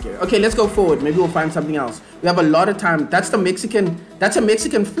very scary. Okay, let's go forward. Maybe we'll find something else. We have a lot of time. That's a Mexican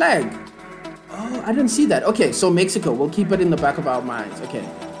flag. Oh, I didn't see that. Okay, so Mexico. We'll keep it in the back of our minds. Okay.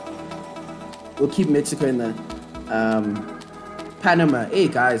 We'll keep Mexico in the... Panama. Hey,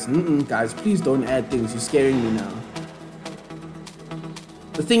 guys. Guys, please don't add things. You're scaring me now.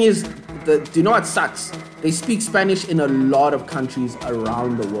 The thing is, do you know what sucks? They speak Spanish in a lot of countries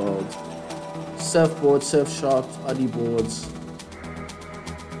around the world. Surfboards, surf shops, oddy boards.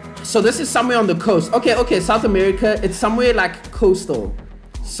 So this is somewhere on the coast. Okay, South America. It's somewhere like coastal.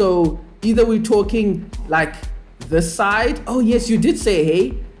 So either we're talking like this side. Oh yes, you did say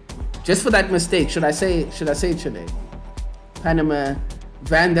hey. Just for that mistake, should I say Chile? Panama,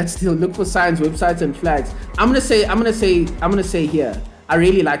 van that still look for signs, websites, and flags. I'm gonna say here. I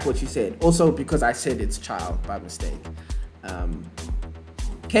really like what you said. Also because I said it's child by mistake.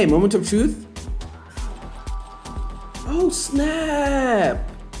 Okay, moment of truth. Oh snap!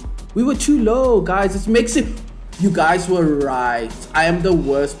 We were too low, guys. It's Mexico. You guys were right. I am the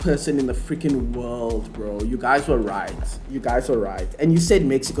worst person in the freaking world, bro. You guys were right. And you said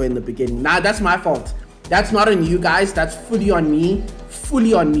Mexico in the beginning. Nah, that's my fault. That's not on you guys. That's fully on me.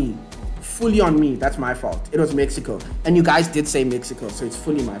 That's my fault. It was Mexico. And you guys did say Mexico, so it's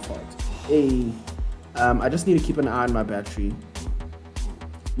fully my fault. Hey, I just need to keep an eye on my battery.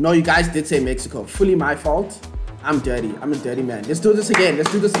 No, you guys did say Mexico. Fully my fault. I'm dirty. I'm a dirty man. Let's do this again.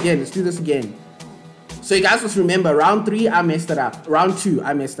 So you guys must remember, round 3, I messed it up. Round 2,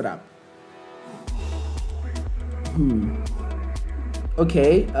 I messed it up.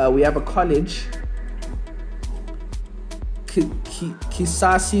 Okay, we have a college.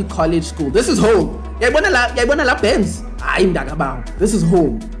 Kisasi College School. This is home. This is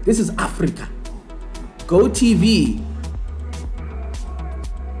home. This is Africa. Go TV.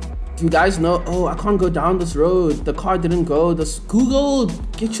 Do you guys know? Oh, I can't go down this road. The car didn't go. Google,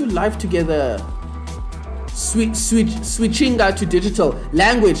 get your life together. Switchinga to digital.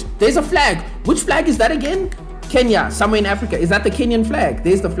 Language. There's a flag. Which flag is that again? Kenya, somewhere in Africa. Is that the Kenyan flag?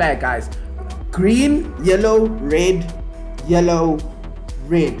 There's the flag, guys. Green, yellow, red. Yellow,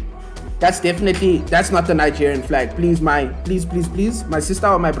 red. That's not the Nigerian flag. Please, my sister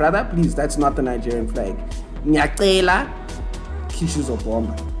or my brother, please, that's not the Nigerian flag. Nyakela, Kishu's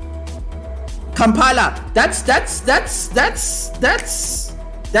Obama. Kampala, that's,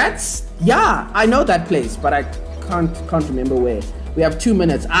 yeah, I know that place, but I can't remember where. We have 2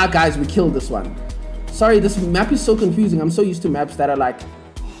 minutes. Guys, we killed this one. Sorry, this map is so confusing. I'm so used to maps that are like,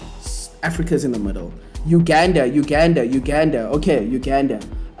 Africa's in the middle. Uganda. Okay, Uganda.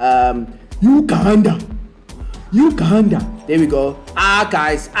 Uganda. There we go.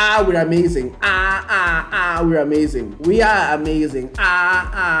 Guys. We're amazing. We're amazing. We are amazing.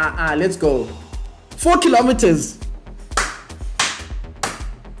 Let's go. 4 kilometers.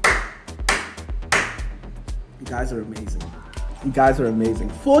 guys are amazing. You guys are amazing.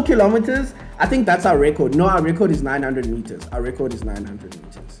 4 kilometers. I think that's our record. No, our record is 900 meters. Our record is 900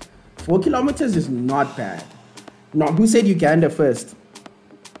 meters. 4 kilometers is not bad. No, who said Uganda first?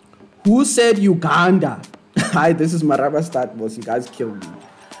 Who said Uganda? Hi, this is Maraba Start Boss. You guys killed me.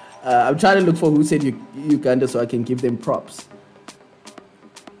 I'm trying to look for who said Uganda so I can give them props.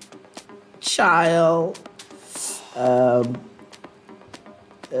 Child.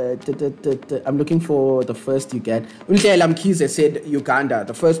 I'm looking for the first Uganda. Undlela Mkhize said Uganda.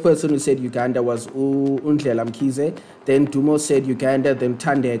 The first person who said Uganda was Undlela Mkhize. Then Dumo said Uganda. Then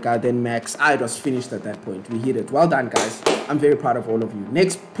Tandeka. Then Max. It was finished at that point. We hit it. Well done, guys. I'm very proud of all of you.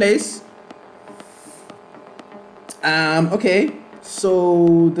 Next place. Okay.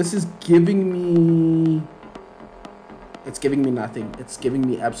 So this is giving me. It's giving me nothing. It's giving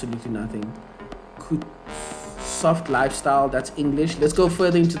me absolutely nothing. Soft lifestyle, that's English. Let's go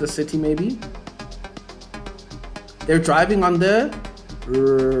further into the city maybe. They're driving on the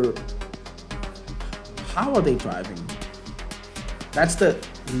how are they driving? That's the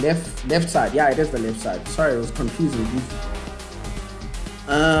left side. Yeah, it is the left side. Sorry, it was confusing.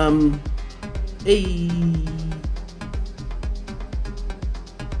 I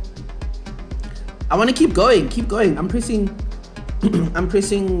want to keep going. I'm pressing I'm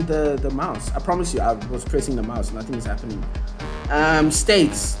pressing the mouse. I promise you, I was pressing the mouse. Nothing is happening.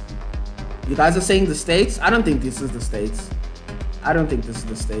 States. You guys are saying the States? I don't think this is the States. I don't think this is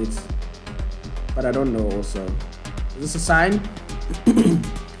the States. But I don't know also. Is this a sign?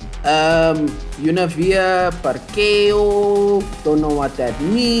 Unavia Parqueo. Don't know what that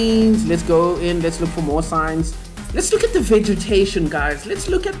means. Let's go in. Let's look for more signs. Let's look at the vegetation, guys. Let's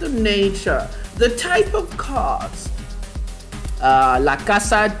look at the nature. The type of cars. La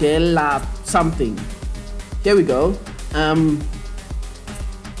Casa de la something. Here we go.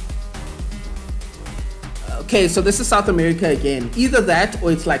 Okay, so this is South America again. Either that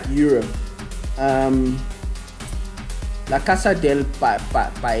or it's like Europe. La Casa del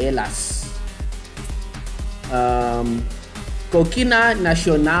Paelas. Coquina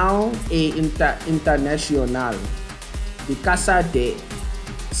Nacional e Internacional. The Casa de.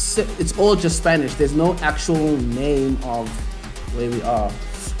 It's all just Spanish. There's no actual name of where we are.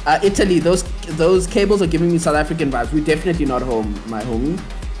 Italy, those cables are giving me South African vibes. We're definitely not home, my homie.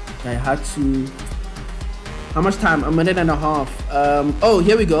 I had to. How much time? 1.5 minutes. Oh,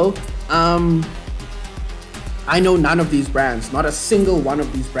 here we go. I know none of these brands. Not a single one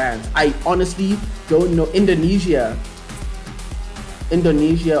of these brands. I honestly don't know. Indonesia,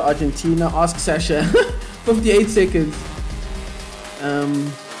 Argentina. Ask Sasha. 58 seconds.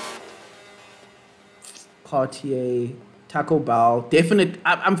 Cartier, Taco Bell, definite.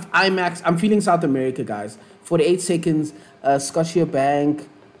 I'm IMAX. I'm feeling South America, guys. 48 seconds. Scotia Bank,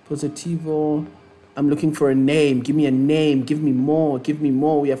 Positivo. I'm looking for a name. Give me a name. Give me more. Give me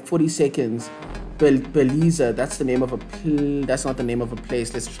more. We have 40 seconds. Belize. That's the name of a. That's not the name of a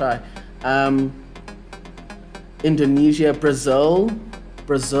place. Let's try. Indonesia, Brazil.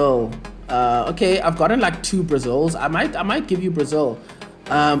 Okay, I've gotten like 2 Brazils. I might give you Brazil.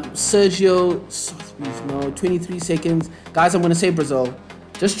 Sergio, no, 23 seconds. Guys, I'm gonna say Brazil.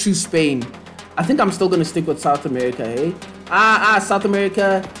 Just choose Spain. I think I'm still gonna stick with South America, eh? South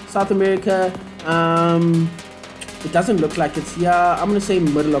America. It doesn't look like it's here. I'm gonna say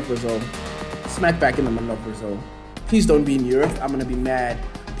middle of Brazil. Smack back in the middle of Brazil. Please don't be in Europe. I'm gonna be mad.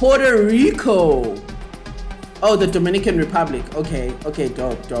 Puerto Rico. Oh, the Dominican Republic. Okay,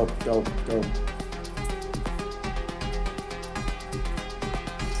 dope.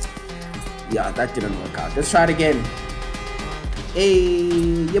 Yeah, that didn't work out. Let's try it again.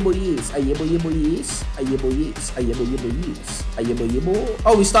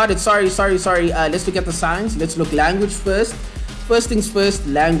 Oh, we started. Sorry. Let's look at the signs. Let's look language first. First things first,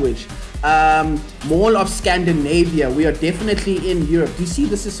 language. Mall of Scandinavia. We are definitely in Europe. Do you see?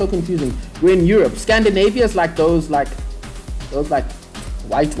 This is so confusing. We're in Europe. Scandinavia is like those white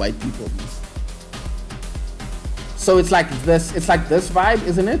people. So it's like this. It's like this vibe,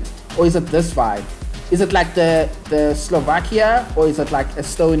 isn't it? Or is it this vibe? Is it like the Slovakia, or is it like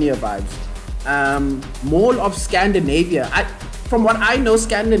Estonia vibes? Mall of Scandinavia. From what I know,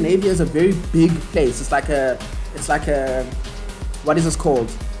 Scandinavia is a very big place. It's like a what is this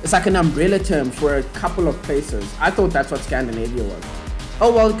called? It's like an umbrella term for a couple of places. I thought that's what Scandinavia was.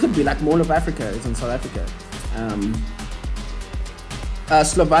 Oh well, it could be like Mall of Africa is in South Africa.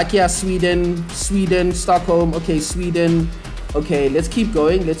 Slovakia, Sweden, Stockholm. Okay, Sweden. Okay, let's keep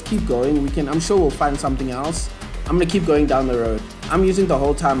going. I'm sure we'll find something else. I'm gonna keep going down the road. I'm using the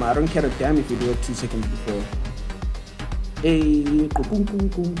whole timer. I don't care a damn if we do it 2 seconds before.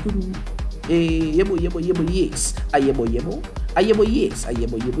 Yebo, yebo, yebo, yes. Ayebo, yebo. Ayebo, yes.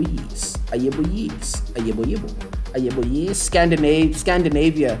 Ayebo, yebo, yes. Ayebo, yes. Ayebo, yebo. Ayebo, yes.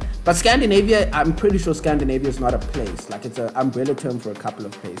 Scandinavia. But Scandinavia, I'm pretty sure Scandinavia is not a place. Like, it's an umbrella term for a couple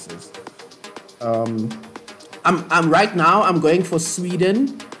of places. I'm right now, I'm going for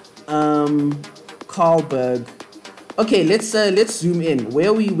Sweden. Karlberg. Okay, let's zoom in.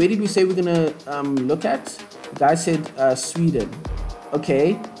 Where did we say we're gonna look at? The guy said Sweden.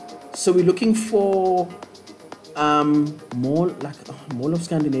 Okay, so we're looking for Mall of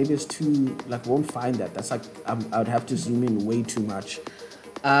Scandinavia is too, like, won't find that. That's like I would have to zoom in way too much.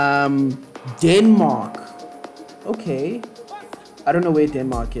 Denmark. Okay, I don't know where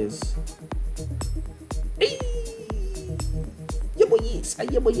Denmark is.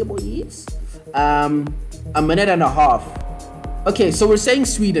 A minute and a half. Okay, so we're saying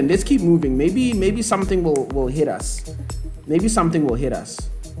Sweden. Let's keep moving. Maybe something will hit us. Maybe something will hit us.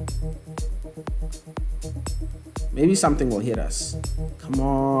 Maybe something will hit us. Come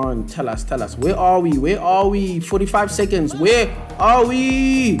on, tell us. Where are we? 45 seconds. Where are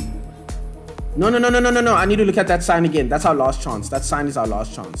we? No. I need to look at that sign again. That's our last chance. That sign is our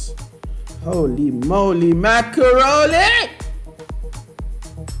last chance. Holy moly macaroni!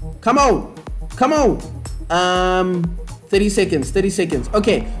 Come on. 30 seconds.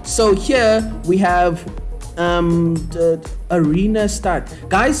 Okay, so here we have the arena start.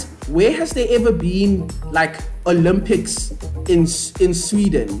 Guys, where has there ever been like Olympics in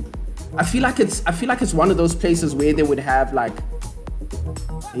Sweden? I feel like it's one of those places where they would have like,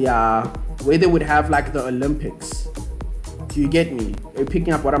 where they would have like the Olympics. Do you get me? Are you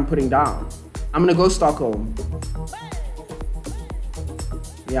picking up what I'm putting down? I'm gonna go Stockholm.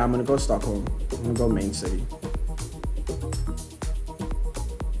 Yeah, I'm gonna go Stockholm. I'm gonna go main city.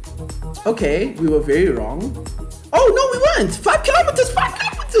 Okay, we were very wrong. Oh no, we weren't. 5 kilometers.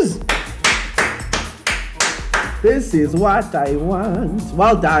 This is what I want.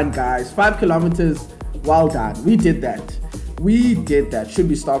 Well done, guys. 5 kilometers. Well done. We did that. Should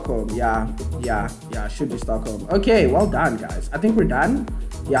be Stockholm. Yeah, should be Stockholm. Okay, well done, guys. I think we're done.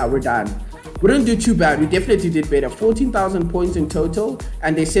 Yeah, we're done. We didn't do too bad. We definitely did better. 14,000 points in total,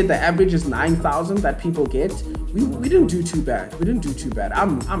 and they said the average is 9,000 that people get. We didn't do too bad.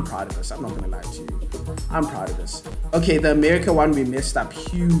 I'm proud of this. I'm not gonna lie to you. I'm proud of this. Okay, the America one we messed up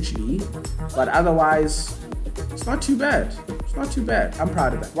hugely, but otherwise, it's not too bad. I'm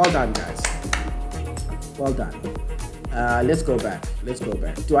proud of that. Well done, guys. Well done. Let's go back.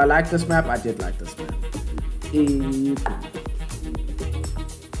 Do I like this map? I did like this map.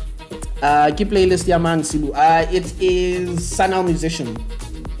 Keep playlist Yaman Sibu. It is Sun Musician.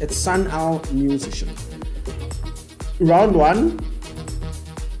 It's Sun Musician. Round 1,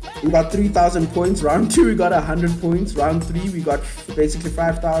 we got 3,000 points. Round 2, we got 100 points. Round 3, we got basically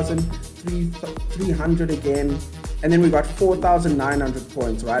 5,000, 300 again. And then we got 4,900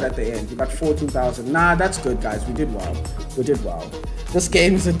 points right at the end. We got 14,000. Nah, that's good, guys. We did well. This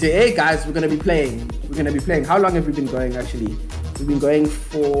game is a day. Hey, guys, we're gonna be playing. How long have we been going, actually? We've been going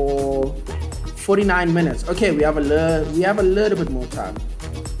for 49 minutes. Okay, we have a little bit more time.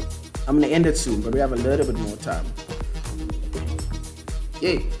 I'm gonna end it soon, but we have a little bit more time.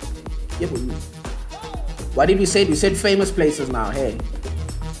 Yay. What did we say? We said famous places now. Hey.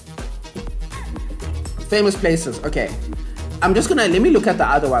 Famous places. Okay. I'm just gonna, let me look at the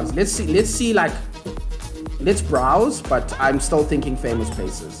other ones. Let's see like, let's browse, but I'm still thinking famous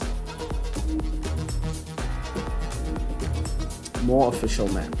places. More official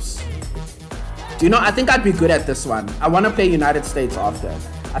maps. Do you know, I think I'd be good at this one. I want to play United States after.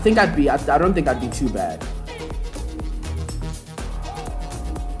 I don't think I'd be too bad.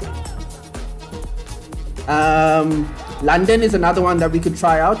 London is another one that we could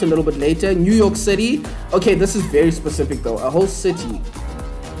try out a little bit later. New York City. Okay, this is very specific though. A whole city.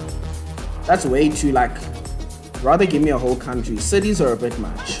 That's way too, like, rather give me a whole country. Cities are a bit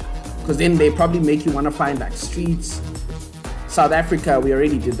much, because then they probably make you want to find like streets. South Africa, we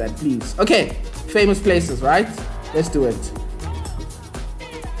already did that, please. Okay, famous places, right? Let's do it.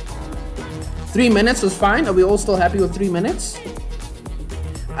 3 minutes was fine. Are we all still happy with 3 minutes?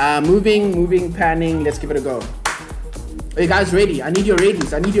 Moving, panning. Let's give it a go. Are you guys ready? I need your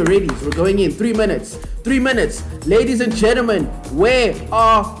readies. We're going in. 3 minutes. Ladies and gentlemen, where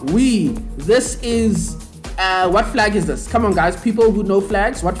are we? This is, what flag is this? Come on, guys. People who know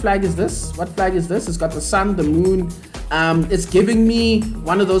flags. What flag is this? It's got the sun, the moon. It's giving me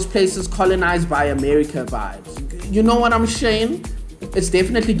one of those places colonized by America vibes. You know what I'm saying? It's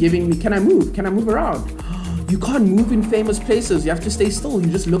definitely giving me, can I move around? You can't move in famous places. You have to stay still.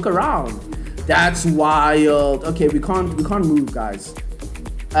 You just look around. That's wild. Okay, we can't move, guys.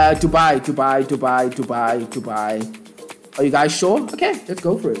 Dubai. Are you guys sure? Okay, let's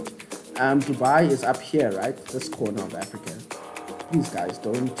go for it. Dubai is up here, right? This corner of Africa. Please, guys,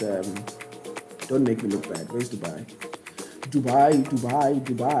 don't make me look bad. Where's Dubai? Dubai.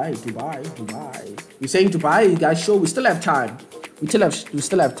 You're saying Dubai? You guys sure? We still have time. We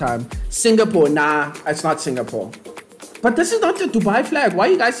still have time. Singapore? Nah, it's not Singapore. But this is not the Dubai flag. Why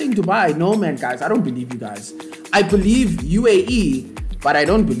are you guys saying Dubai? No, man, guys, I don't believe you guys. I believe UAE, but I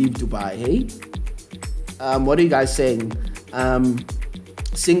don't believe Dubai. Hey, what are you guys saying?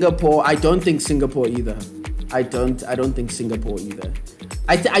 Singapore? I don't think Singapore either. I don't think Singapore either.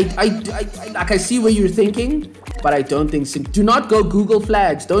 I see where you're thinking, but I don't think. Do not go Google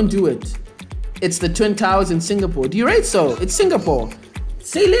flags. Don't do it. It's the Twin Towers in Singapore. Do you rate so? It's Singapore.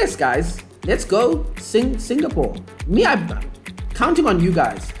 Say less, guys. Let's go Singapore. I'm counting on you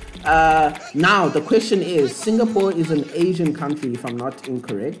guys. Now the question is, Singapore is an Asian country, if I'm not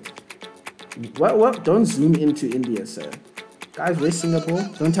incorrect. What? Don't zoom into India, sir. Guys, where's Singapore?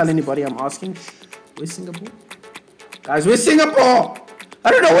 Don't tell anybody I'm asking. Where's Singapore? Guys, where's Singapore?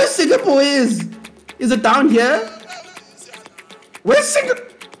 I don't know where Singapore is. Is it down here? Where's Singapore?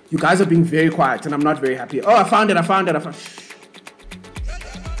 You guys are being very quiet and I'm not very happy. Oh, I found it.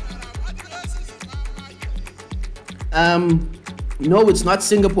 No, it's not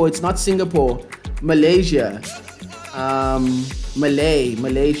Singapore. Malaysia.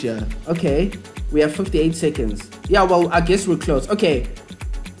 Malaysia. Okay. We have 58 seconds. Yeah, well, I guess we're close. Okay.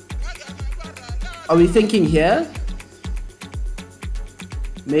 Are we thinking here?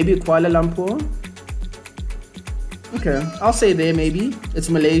 Maybe Kuala Lumpur? Okay, I'll say there maybe. It's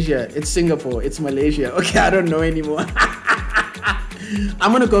Malaysia. It's Singapore. It's Malaysia. Okay, I don't know anymore.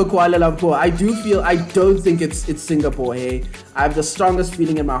 I'm gonna go Kuala Lumpur. I don't think it's Singapore, hey. I have the strongest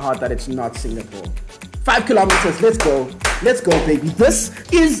feeling in my heart that it's not Singapore. 5 kilometers, let's go. Let's go, baby. This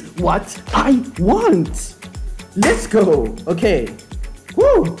is what I want. Let's go. Okay.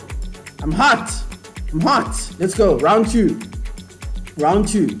 Woo. I'm hot. Let's go. Round two.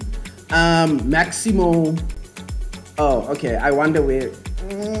 Maximo. Oh, okay. I wonder where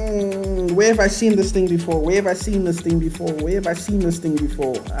have I seen this thing before?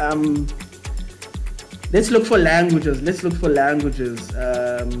 Let's look for languages.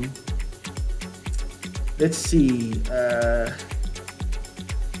 Let's see.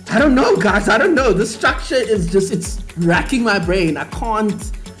 I don't know, guys. The structure is it's racking my brain. I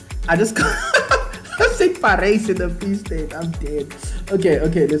just can't. I'm saying Paris in the Free State. I'm dead. Okay,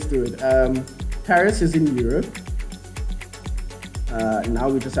 let's do it. Paris is in Europe. Now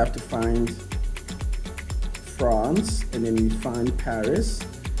we just have to find France, and then we find Paris,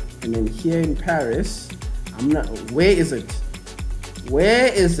 and then here in Paris, where is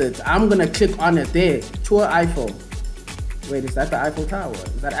it? I'm gonna click on it there. Tour Eiffel. Wait, is that the Eiffel Tower?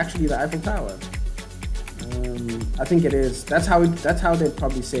 Is that actually the Eiffel Tower? I think it is. That's how they'd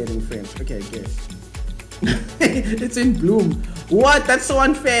probably say it in French. Okay, yes. It's in bloom. What? That's so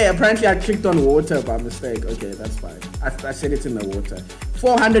unfair. Apparently I clicked on water by mistake. Okay, that's fine. I said it's in the water.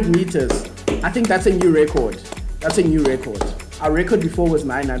 400 meters. I think that's a new record. Our record before was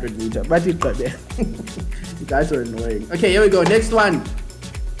 900 meters. But we got there. You guys are annoying. Okay, here we go. Next one.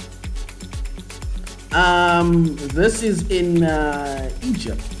 This is in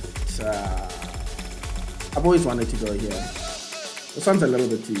Egypt. I've always wanted to go here. This one's a little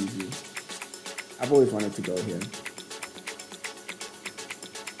bit too easy. I've always wanted to go here.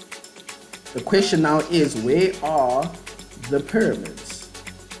 The question now is, where are the pyramids?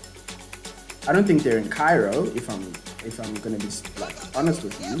 I don't think they're in Cairo, if I'm gonna be like honest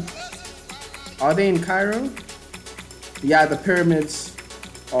with you. Are they in Cairo? Yeah, the pyramids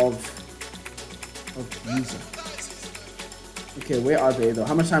of Giza. Okay, where are they though?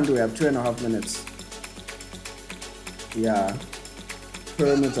 How much time do we have? 2.5 minutes. Yeah,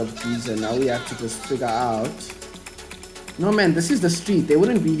 pyramids of Giza. Now we have to just figure out. No man, this is the street. They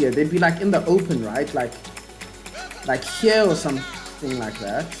wouldn't be here. They'd be like in the open, right? Like here or something like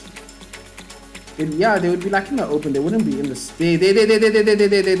that. Yeah, they would be like in the open. They wouldn't be in the they'd be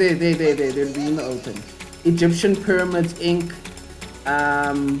in the open. Egyptian Pyramids Inc.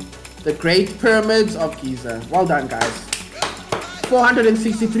 The Great Pyramids of Giza. Well done, guys.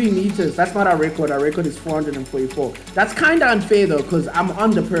 463 meters. That's not our record. Our record is 444. That's kind of unfair though, because I'm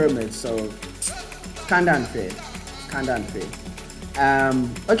on the pyramids, so it's kind of unfair.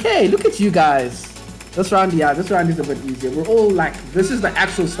 Okay, look at you guys. This round is a bit easier. We're all like, this is the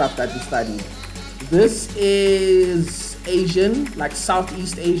actual stuff that we studied. This is Asian, like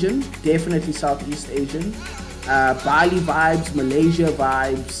Southeast Asian, definitely Southeast Asian. Bali vibes, Malaysia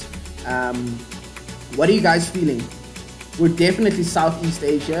vibes. What are you guys feeling? We're definitely Southeast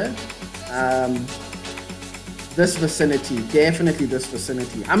Asia. This vicinity, definitely this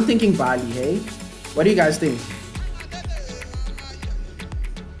vicinity. I'm thinking Bali, hey? What do you guys think?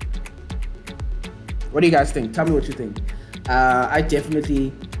 What do you guys think? Tell me what you think. I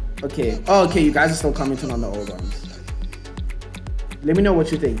definitely, okay. Oh, okay, you guys are still commenting on the old ones. Let me know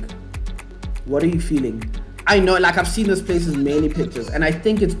what you think. What are you feeling? I know, like I've seen this place in many pictures and I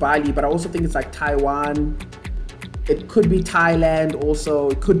think it's Bali, but I also think it's like Taiwan. It could be Thailand also.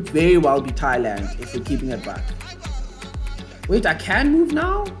 It could very well be Thailand if we're keeping it back. Wait, I can move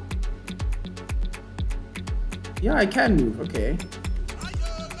now? Yeah, I can move, okay.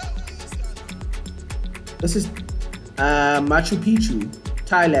 This is Machu Picchu,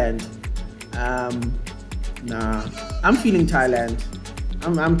 Thailand. Nah, I'm feeling Thailand.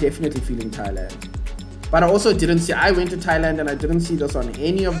 I'm definitely feeling Thailand. But I also didn't see, I went to Thailand and I didn't see this on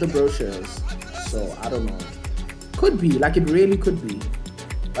any of the brochures. So I don't know. Could be, like it really could be.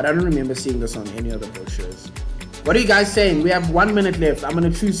 But I don't remember seeing this on any of the brochures. What are you guys saying? We have 1 minute left. I'm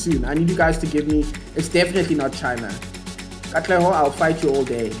gonna choose soon. I need you guys to give me, it's definitely not China. Katleho, I'll fight you all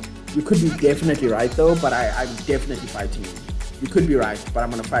day. You could be definitely right though, but I'm definitely fighting you. You could be right, but I'm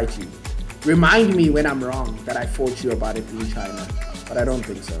gonna fight you. Remind me when I'm wrong that I fought you about it being China, but I don't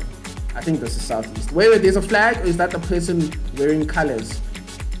think so. I think this is Southeast. Wait, there's a flag, or is that the person wearing colors?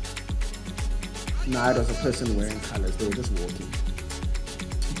 No, it was a person wearing colors. They were just walking.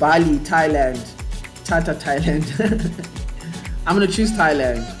 Bali, Thailand. Tata, Thailand. I'm gonna choose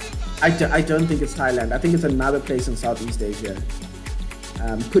Thailand. I don't think it's Thailand. I think it's another place in Southeast Asia.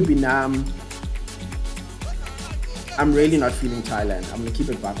 Could be Nam. I'm really not feeling Thailand. I'm gonna keep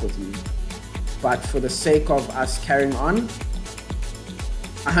it back with you. But for the sake of us carrying on,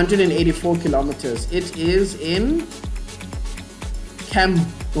 184 kilometers. It is in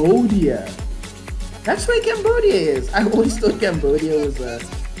Cambodia. That's where Cambodia is. I always thought Cambodia was a...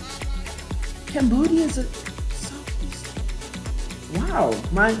 Cambodia is a Southeast. Wow,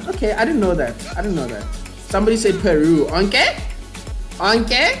 okay, I didn't know that. I didn't know that. Somebody said Peru. Okay?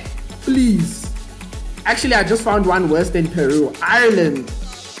 Okay? Please. Actually, I just found one worse than Peru. Ireland.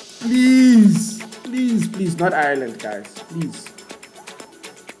 Please. Please, please. Not Ireland, guys. Please.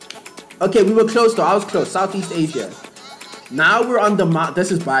 Okay, we were close though. I was close. Southeast Asia. Now we're on the map.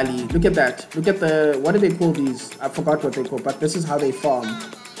 This is Bali. Look at that. Look at the... What do they call these? I forgot what they call, but this is how they farm.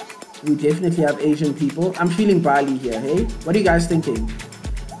 We definitely have Asian people. I'm feeling Bali here, hey? What are you guys thinking?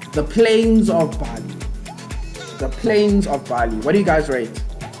 The plains of Bali. The plains of Bali. What do you guys rate?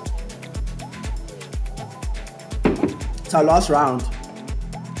 It's our last round.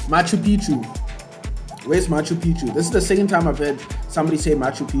 Machu Picchu. Where's Machu Picchu? This is the second time I've heard somebody say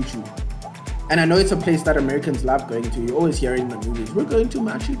Machu Picchu. And I know it's a place that Americans love going to. You always hear it in the movies. We're going to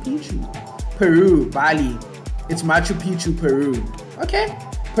Machu Picchu. Peru, Bali. It's Machu Picchu, Peru. Okay.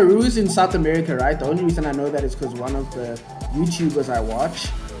 Peru is in South America, right? The only reason I know that is because one of the YouTubers I watch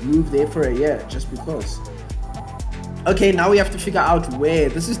moved there for a year, just because. Okay, now we have to figure out where.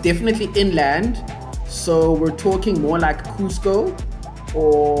 This is definitely inland. So we're talking more like Cusco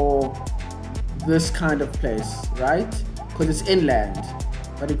or this kind of place, right? Because it's inland.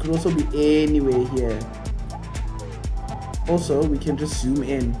 But it could also be anywhere here. Also, we can just zoom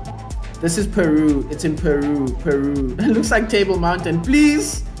in. This is Peru. It's in Peru. Peru. It looks like Table Mountain.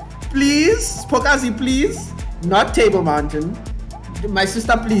 Please. Please. Pokazi, please. Not Table Mountain. My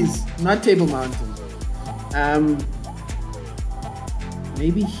sister, please. Not Table Mountain.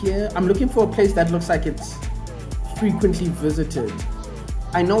 Maybe here. I'm looking for a place that looks like it's frequently visited.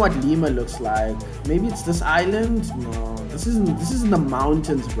 I know what Lima looks like. Maybe it's this island? No. This is in the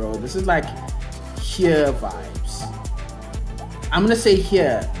mountains, bro. This is like here vibes. I'm gonna say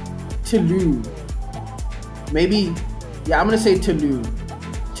here. Toulouse. Maybe, yeah, I'm gonna say Toulouse.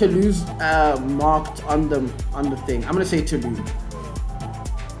 Toulouse marked on the thing. I'm gonna say Toulouse.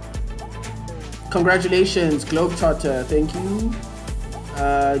 Congratulations, Globetrotter, thank you.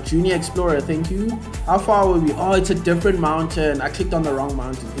 Junior Explorer, thank you. How far were we? Oh, it's a different mountain. I clicked on the wrong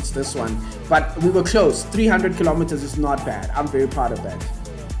mountain. It's this one. But we were close. 300 kilometers is not bad. I'm very proud of that.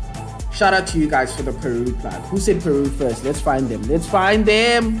 Shout out to you guys for the Peru plug. Who said Peru first? Let's find them. Let's find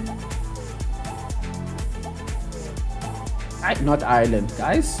them. Not Ireland,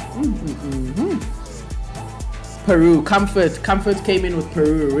 guys. Peru, Comfort. Comfort came in with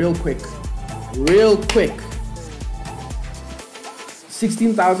Peru real quick. Real quick.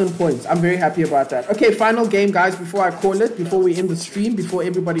 16,000 points. I'm very happy about that. Okay, final game, guys, before I call it, before we end the stream, before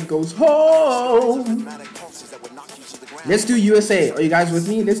everybody goes home. Let's do USA. Are you guys with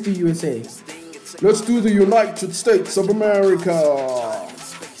me? Let's do USA. Let's do the United States of America.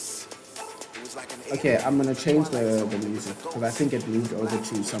 Okay, I'm gonna change the music because I think it moved over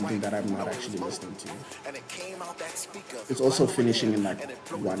to something that I'm not actually listening to. It's also finishing in like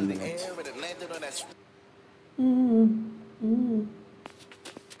 1 minute.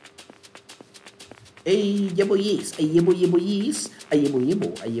 Hey, yebo yes, hey, yebo yes, hey, yebo, yes,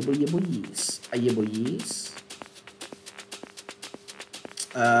 hey, yebo yes.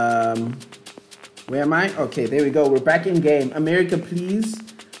 Where am I? Okay, there we go. We're back in game. America, please.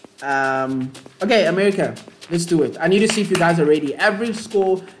 Okay, America, let's do it. I need to see if you guys are ready. Average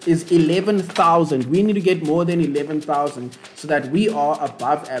score is 11,000. We need to get more than 11,000 so that we are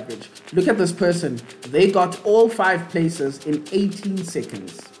above average. Look at this person. They got all 5 places in 18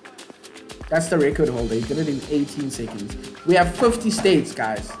 seconds. That's the record holder. He did it in 18 seconds. We have 50 states,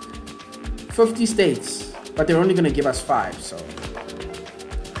 guys. 50 states, but they're only going to give us 5, so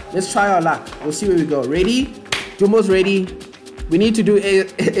let's try our luck. We'll see where we go. Ready? Jumbo's ready. We need to do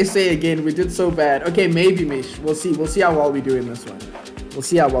SA again. We did so bad. Okay, maybe, Mish. We'll see. We'll see how well we do in this one. We'll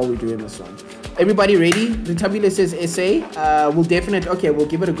see how well we do in this one. Everybody ready? The tabula says SA. We'll definitely... Okay, we'll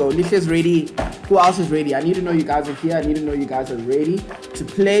give it a go. Lisha's ready. Who else is ready? I need to know you guys are here. I need to know you guys are ready to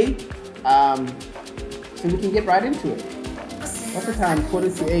play. So we can get right into it. What's the time?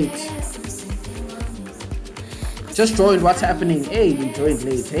 7:45. Just joined. What's happening? Hey, you joined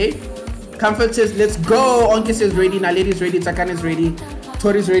late. Hey? Comfort says, let's go. Onke says ready. Naledi is ready. Takan is ready.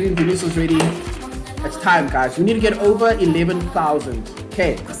 Tori's ready. Denise is ready. It's time, guys. We need to get over 11,000.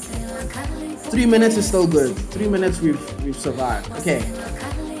 Okay. 3 minutes is still good. 3 minutes we've survived. Okay.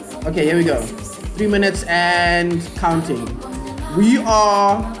 Okay, here we go. 3 minutes and counting. We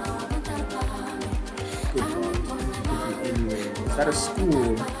are... Good God. Anyway, is that a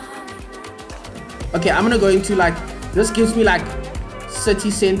school? Okay, I'm gonna go into like... This gives me like...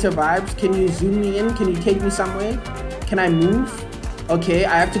 city center vibes. Can you zoom me in? Can you take me somewhere? Can I move? Okay,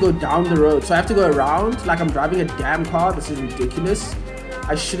 I have to go down the road. So I have to go around like I'm driving a damn car. This is ridiculous.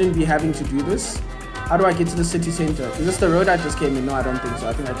 I shouldn't be having to do this. How do I get to the city center? Is this the road I just came in? No, I don't think so.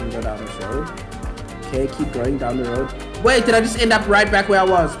 I think I can go down this road. Okay, keep going down the road. Wait, did I just end up right back where I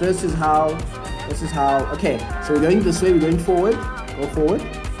was? This is how. Okay, so we're going this way. We're going forward. Go forward.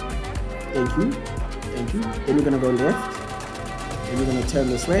 Thank you. Thank you. Then we're going to go left. And we're going to turn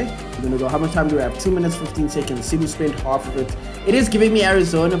this way. We're going to go, how much time do we have? 2 minutes, 15 seconds. Sibu spent half of it. It is giving me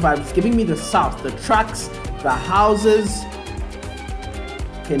Arizona vibes. It's giving me the south, the trucks, the houses.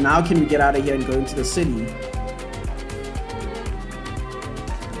 Okay, now can we get out of here and go into the city?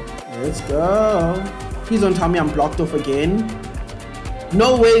 Let's go. Please don't tell me I'm blocked off again.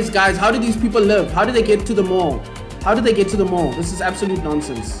 No ways, guys. How do these people live? How do they get to the mall? How do they get to the mall? This is absolute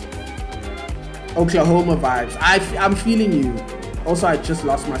nonsense. Oklahoma vibes. I'm feeling you. Also, I just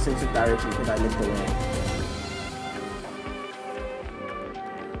lost my sense of direction because I looked away.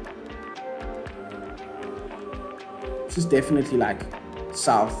 This is definitely like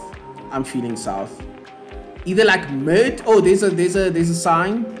south. I'm feeling south. Either like mid. Oh, there's a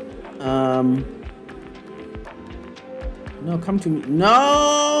sign. No, come to me.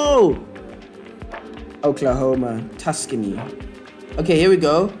 No. Oklahoma, Tuscany. Okay, here we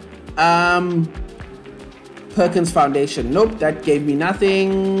go. Perkins Foundation. Nope, that gave me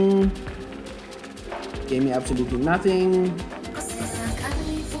nothing. Gave me absolutely nothing.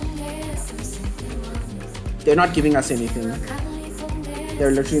 They're not giving us anything.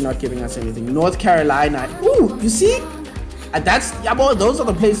 They're literally not giving us anything. North Carolina. Ooh, you see? That's, yeah, well, those are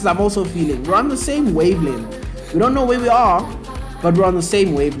the places I'm also feeling. We're on the same wavelength. We don't know where we are, but we're on the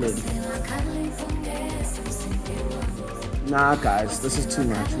same wavelength. Nah, guys, this is too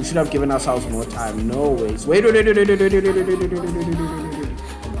much. We should have given ourselves more time. No ways. Wait.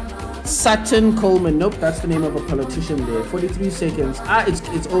 Sutton Coleman. Nope, that's the name of a politician there. 43 seconds. Ah,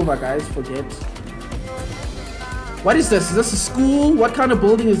 it's over, guys. Forget. What is this? Is this a school? What kind of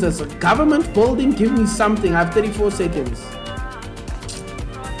building is this? A government building? Give me something. I have 34 seconds.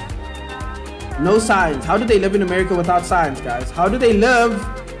 No signs. How do they live in America without signs, guys? How do they live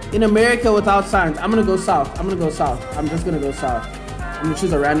in America without signs? I'm gonna go south. I'm just gonna go south. I'm gonna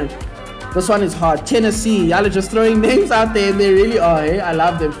choose a random. This one is hard. Tennessee. Y'all are just throwing names out there and they really are, eh? I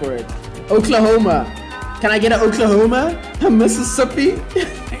love them for it. Oklahoma. Can I get an Oklahoma? A Mississippi?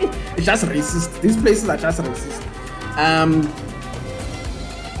 It's just racist. These places are just racist.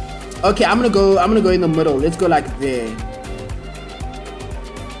 Okay, I'm gonna go in the middle. Let's go like there.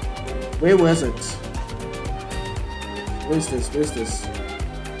 Where was it? Where's this?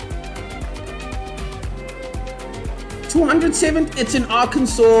 207. It's in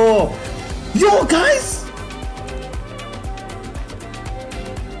Arkansas. Yo, guys.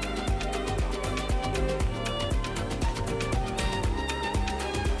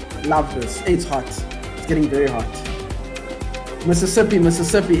 Love this. It's hot. It's getting very hot. Mississippi.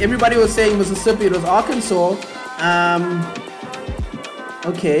 Everybody was saying Mississippi. It was Arkansas.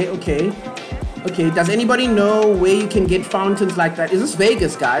 Okay. Does anybody know where you can get fountains like that? Is this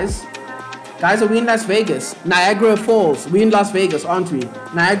Vegas, guys? Guys, are we in Las Vegas? Niagara Falls. We're in Las Vegas, aren't we?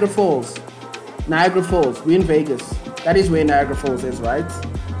 Niagara Falls. We're in Vegas. That is where Niagara Falls is, right?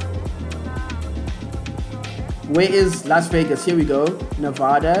 Where is Las Vegas? Here we go.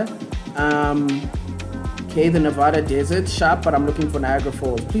 Nevada. Okay, the Nevada desert. Sharp, but I'm looking for Niagara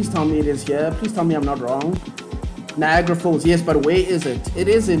Falls. Please tell me it is here. Please tell me I'm not wrong. Niagara Falls. Yes, but where is it? It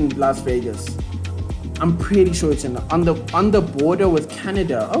is in Las Vegas. I'm pretty sure it's on the border with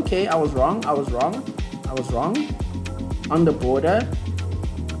Canada. Okay, I was wrong. On the border.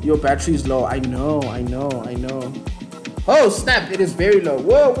 Your battery is low. I know. Oh, snap. It is very low.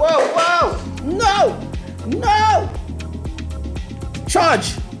 Whoa. No.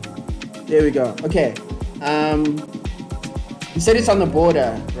 Charge. There we go. Okay. You said it's on the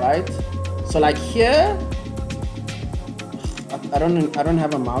border, right? So like here, I don't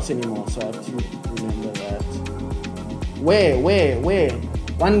have a mouse anymore, so I have to remember that. Where?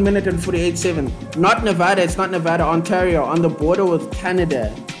 1 minute and 48.7. Not Nevada. It's not Nevada. Ontario, on the border with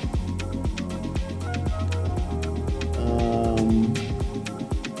Canada.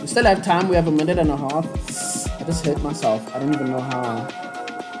 We still have time. We have a minute and a half. I just hurt myself. I don't even know how.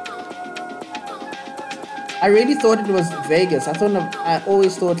 I really thought it was Vegas. I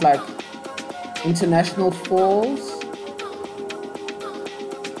always thought like International Falls.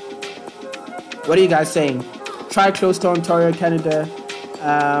 What are you guys saying? Try close to Ontario, Canada.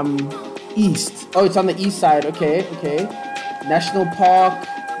 East. Oh, it's on the east side. Okay. National Park,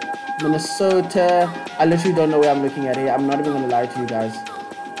 Minnesota. I literally don't know where I'm looking at here. I'm not even gonna lie to you guys.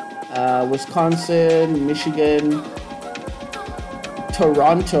 Wisconsin, Michigan,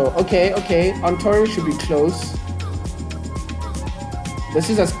 Toronto. Okay. Ontario should be close. This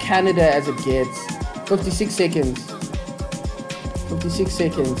is as Canada as it gets. 56 seconds.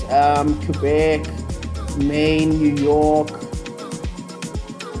 Quebec, Maine, New York.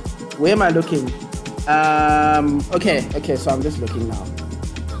 Where am I looking? Okay, so I'm just looking now.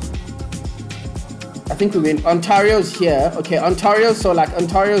 I think we went. Ontario's here. Okay, Ontario. So like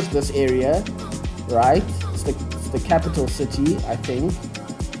Ontario's this area, right? It's the capital city, I think.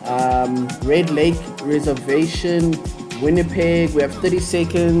 Red Lake Reservation, Winnipeg. We have 30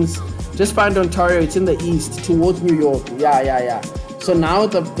 seconds. Just find Ontario. It's in the east, towards New York. Yeah. So now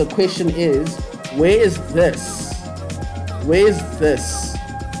the question is, where is this?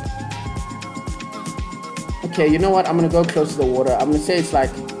 Okay, you know what? I'm gonna go close to the water. I'm gonna say it's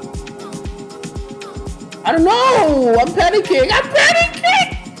like, I don't know. I'm panicking.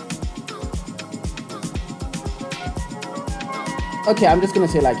 Okay, I'm just gonna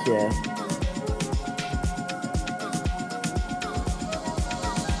say like here.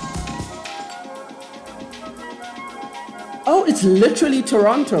 Oh, it's literally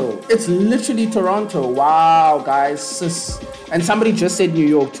Toronto. Wow, guys. And somebody just said New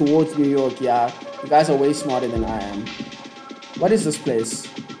York, towards New York. Yeah, you guys are way smarter than I am. What is this place?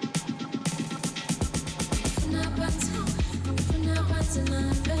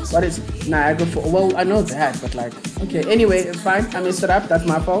 What is Niagara Falls? Well, I know that, but like, okay. Anyway, it's fine. I messed it up. That's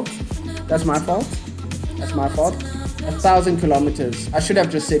my fault. 1,000 kilometers. I should have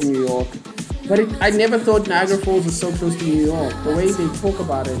just said New York. But I never thought Niagara Falls was so close to New York. The way they talk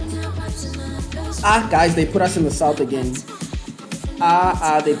about it. Guys, they put us in the south again.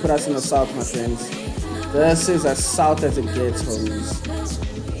 They put us in the south, my friends. This is as south as it gets, homies.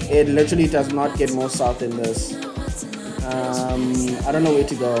 It literally does not get more south than this. I don't know where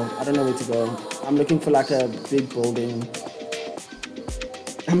to go. I'm looking for like a big building.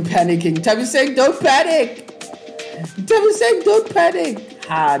 I'm panicking. Tavi saying don't panic.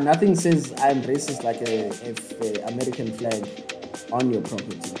 Nothing says I'm racist like a American flag on your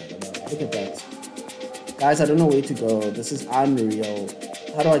property. Look at that. Guys, I don't know where to go. This is unreal.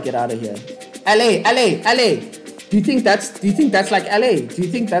 How do I get out of here? LA. Do you think that's like LA?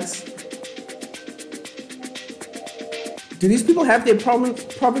 Do these people have their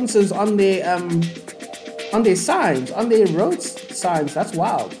provinces on their signs, on their road signs? That's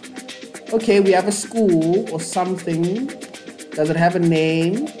wild. Okay, we have a school or something. Does it have a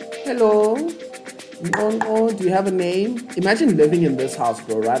name? Hello? No, do you have a name? Imagine living in this house,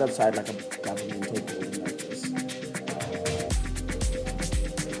 bro, right outside like a governmental building like this.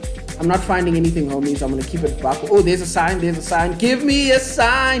 I'm not finding anything, homies. I'm gonna keep it back. Oh, there's a sign. Give me a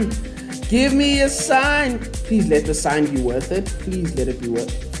sign. Please let the sign be worth it. Please let it be worth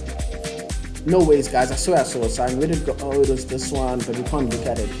it. No ways, guys. I swear I saw a sign. Where did it go? Oh, it was this one, but we can't look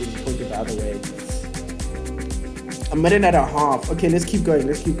at it. We pointed the other way. A minute and a half. Okay, let's keep going.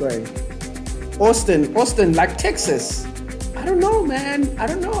 Let's keep going. Austin, like Texas. I don't know, man. I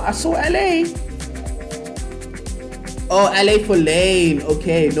don't know. I saw LA. Oh, LA for lane.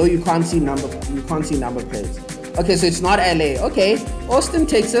 Okay, no, you can't see number plates. Okay, so it's not LA. Okay, Austin,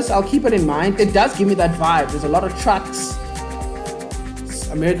 Texas. I'll keep it in mind. It does give me that vibe. There's a lot of trucks,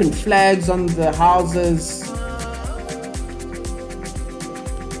 American flags on the houses.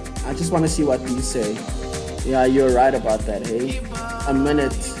 I just want to see what these say. Yeah, you're right about that, hey? A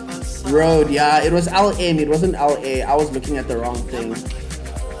minute. Road, yeah, it was LM, it wasn't LA. I was looking at the wrong thing.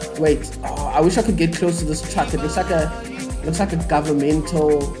 Wait, oh, I wish I could get close to this truck. It looks like a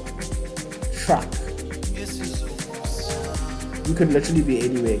governmental truck. You could literally be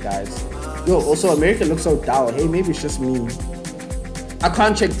anywhere, guys. Yo, also America looks so dull. Hey, maybe it's just me. I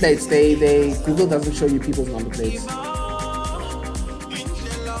can't check plates. Google doesn't show you people's number plates.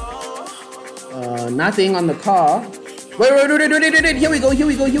 Nothing on the car. Wait. Here we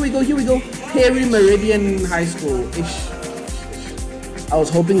go. Perry Meridian High School. I was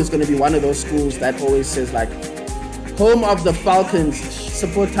hoping it's going to be one of those schools that always says like, home of the Falcons.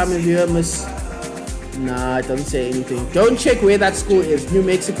 Support time of year, miss. Nah, it doesn't say anything. Don't check where that school is. New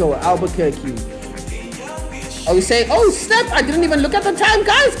Mexico, Albuquerque. Are we saying, oh snap, I didn't even look at the time.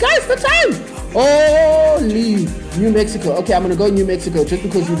 Guys, the time. Holy, New Mexico. Okay, I'm gonna go New Mexico just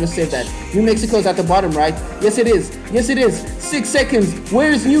because you just said that. New Mexico is at the bottom, right? Yes, it is. 6 seconds.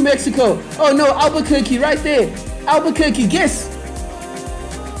 Where is New Mexico? Oh no, Albuquerque, right there. Albuquerque, guess.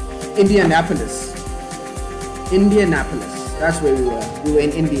 Indianapolis. That's where we were. We were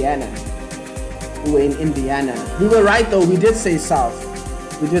in Indiana. We were right though. We did say south.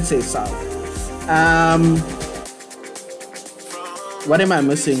 What am I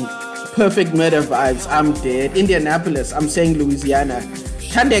missing? Perfect murder vibes. I'm dead. Indianapolis. I'm saying Louisiana.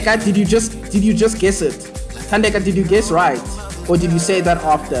 Thandeka, did you just guess it? Thandeka, did you guess right? Or did you say that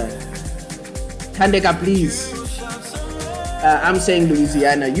after? Thandeka, please. I'm saying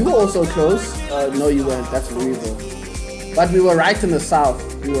Louisiana. You were also close. No, you weren't. That's Louisville. But we were right in the south.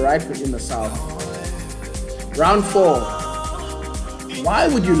 Round 4. Why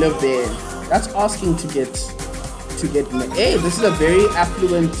would you live there? That's asking to get. Hey, this is a very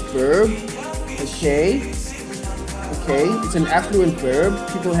affluent burb. Okay, it's an affluent burb.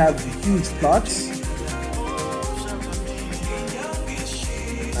 People have huge plots.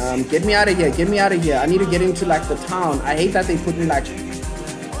 Get me out of here. I need to get into like the town. I hate that they put me like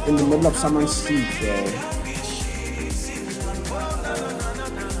in the middle of someone's street, bro.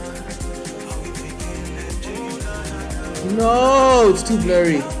 No, it's too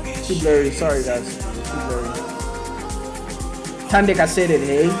blurry. Sorry guys. Thandeka said it,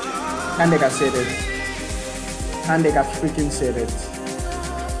 hey? Thandeka freaking said it.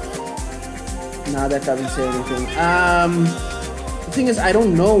 Nah, that doesn't say anything. The thing is, I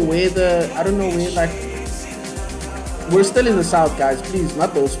don't know where like, we're still in the south, guys. Please,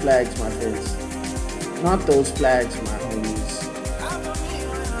 not those flags, my friends. Not those flags, my homies.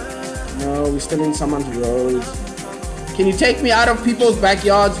 No, we're still in someone's road. Can you take me out of people's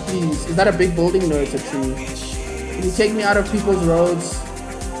backyards, please? Is that a big building? No, it's a tree. Can you take me out of people's roads?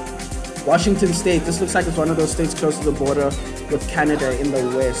 Washington State. This looks like it's one of those states close to the border with Canada in the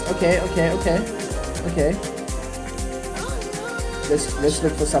west. Okay. Let's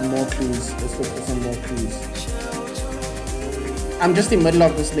look for some more clues. I'm just in the middle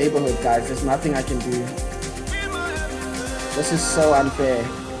of this neighborhood, guys. There's nothing I can do. This is so unfair.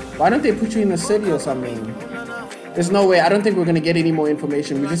 Why don't they put you in the city or something? There's no way. I don't think we're gonna get any more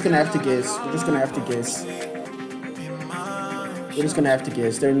information. We're just gonna have to guess.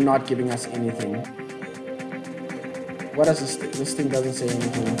 They're not giving us anything. What does this thing doesn't say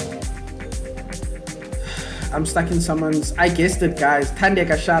anything. I'm stuck in someone's. I guessed it, guys.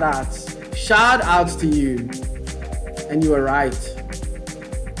 Thandeka, shout outs to you. And you were right.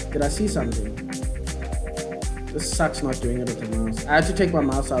 Did I see something? This sucks not doing it with the mouse. I had to take my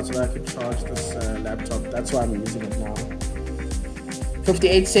mouse out so that I could charge this laptop. That's why I'm using it now.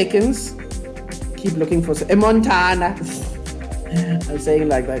 58 seconds. Keep looking for a Montana. I'm saying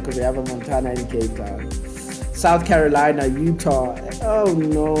like that because we have a Montana in Cape Town. South Carolina, Utah. Oh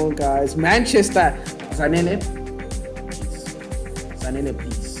no, guys. Manchester. Zanele,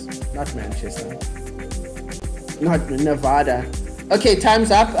 please. Not Manchester. Not Nevada. Okay,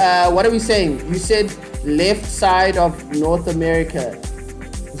 time's up. What are we saying? You said left side of North America.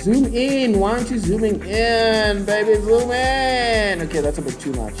 Zoom in. Why aren't you zooming in, baby? Zoom in. Okay, that's a bit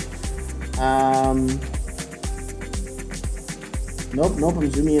too much. Nope, nope, I'm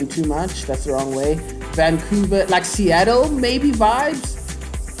zooming in too much. That's the wrong way. Vancouver, like Seattle, maybe vibes.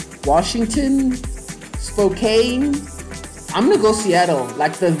 Washington, Spokane. I'm gonna go Seattle,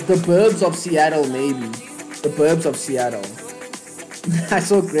 like the burbs of Seattle, maybe. The burbs of Seattle. I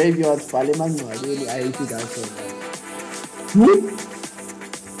saw graveyards, Paleman. I hate you guys so much. Whoop.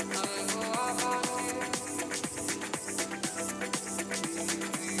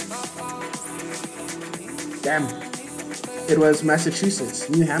 Damn. It was Massachusetts,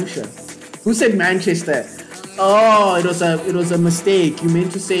 New Hampshire. Who said Manchester? Oh, it was a mistake. You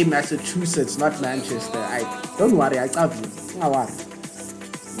meant to say Massachusetts, not Manchester. Don't worry, I love you. Don't worry.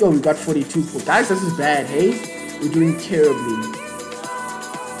 Yo, we got 42. Guys, this is bad, hey? We're doing terribly.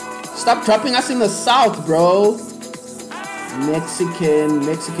 Stop dropping us in the south, bro.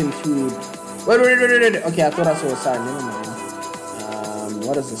 Mexican food. Wait. Okay, I thought I saw a sign. Never mind.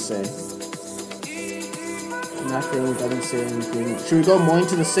 What does it say? Nothing, doesn't say anything. Should we go more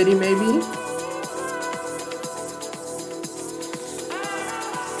into the city, maybe?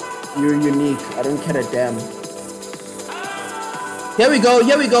 You're unique. I don't care a damn. Here we go.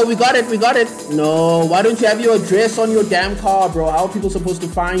 We got it. No, why don't you have your address on your damn car, bro? How are people supposed to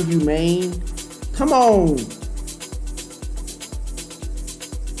find you, man? Come on.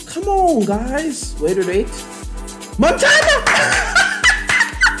 Come on, guys. Wait. Montana!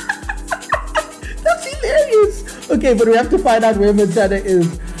 That's hilarious. Okay, but we have to find out where Montana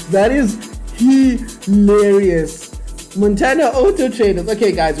is. That is hilarious. Montana Auto Traders.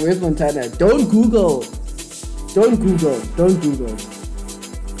 Okay, guys, where's Montana? Don't Google.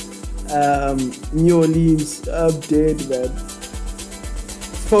 New Orleans. I'm dead, man.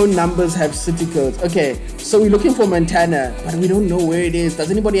 Phone numbers have city codes. Okay, so we're looking for Montana, but we don't know where it is. Does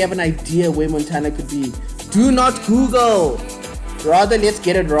anybody have an idea where Montana could be? Do not Google. Rather, let's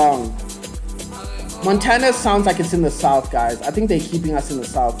get it wrong. Montana sounds like it's in the south, guys. I think they're keeping us in the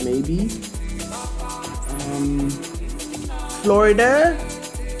south, maybe. Florida.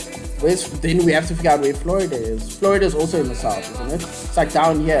 Then we have to figure out where Florida is. Florida is also in the south, isn't it? It's like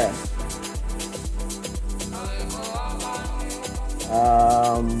down here.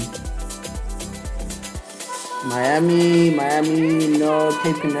 Miami, no.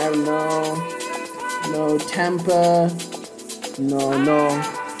 Cape Canaveral, no. Tampa, no.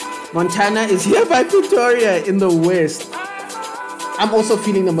 Montana is here by Victoria in the west. I'm also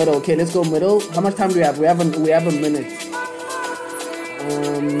feeling the middle. Okay, let's go middle. How much time do we have? We have a minute.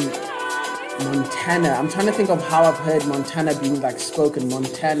 Montana. I'm trying to think of how I've heard Montana being like spoken.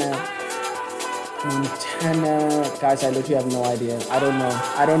 Montana. Guys, I literally have no idea. I don't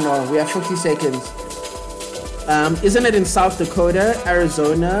know. We have 50 seconds. Isn't it in South Dakota,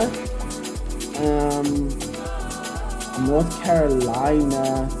 Arizona, North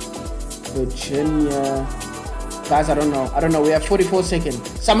Carolina, Virginia? Guys, I don't know. We have 44 seconds.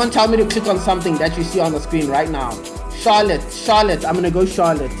 Someone tell me to click on something that you see on the screen right now. Charlotte. I'm gonna go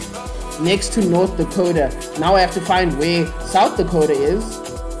Charlotte. Next to North Dakota. Now I have to find where South Dakota is.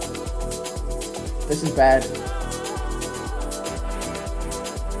 This is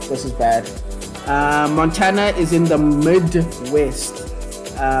bad. Montana is in the Midwest,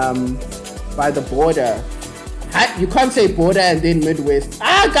 by the border. You can't say border and then Midwest.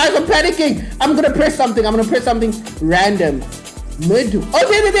 Guys, I'm panicking. I'm gonna press something random. Oh,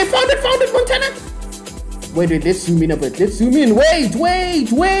 they found it, Montana. Wait, let's zoom in a bit. Wait.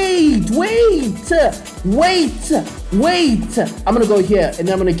 I'm gonna go here and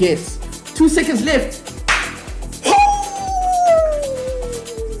then I'm gonna guess. 2 seconds left.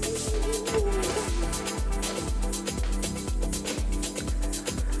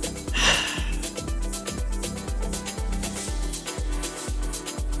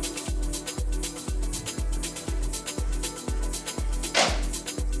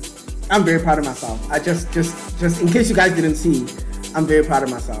 I'm very proud of myself. I just in case you guys didn't see, I'm very proud of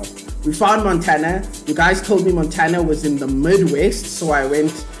myself. We found Montana. You guys told me Montana was in the Midwest, so I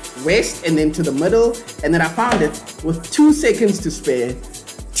went west and then to the middle, and then I found it with 2 seconds to spare.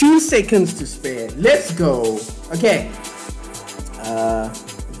 Let's go. Okay.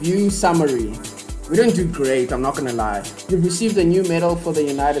 View summary. We didn't do great, I'm not gonna lie. You've received a new medal for the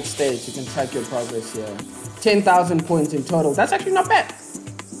United States. You can track your progress here. 10,000 points in total. That's actually not bad.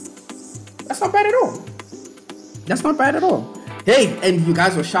 That's not bad at all. Hey, and you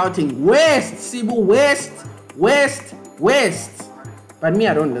guys were shouting, West, Sibu, West. But me,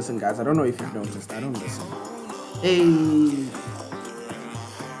 I don't listen, guys. I don't know if you've noticed. I don't listen. Hey.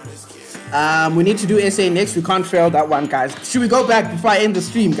 We need to do SA next. We can't fail that one, guys. Should we go back before I end the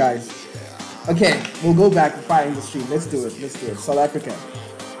stream, guys? Okay, we'll go back before I end the stream. Let's do it. South Africa.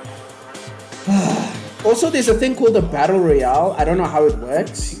 Also, there's a thing called the Battle Royale. I don't know how it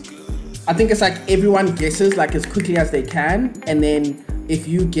works. I think it's like everyone guesses like as quickly as they can, and then if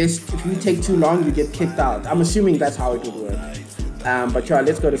you take too long, you get kicked out. I'm assuming that's how it would work. But yeah,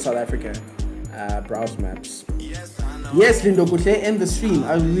 let's go to South Africa. Browse maps. Yes, Lindo Kuhle, end the stream.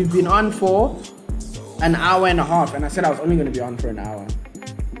 We've been on for an hour and a half, and I said I was only going to be on for an hour.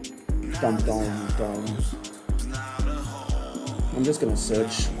 I'm just going to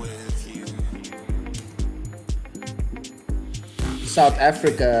search. South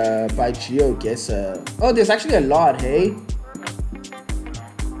Africa by GeoGuessr. Oh, there's actually a lot, hey?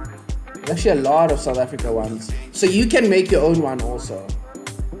 There's actually a lot of South Africa ones. So you can make your own one also.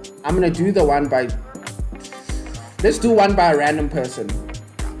 I'm gonna do the one by... Let's do one by a random person.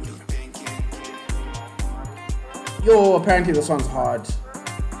 Yo, apparently this one's hard.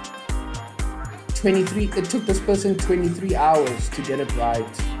 23, it took this person 23 hours to get it right.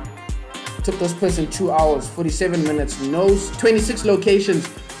 Took this person 2 hours, 47 minutes, 26 locations.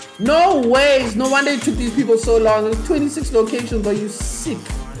 No ways, no wonder it took these people so long. There's 26 locations, are you sick?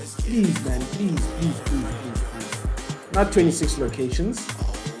 Please, man, please. Not 26 locations.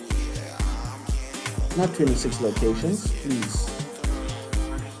 Not 26 locations, please.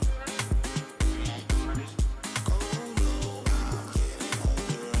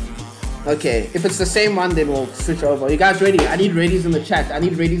 Okay, if it's the same one, then we'll switch over. Are you guys ready? I need readies in the chat. I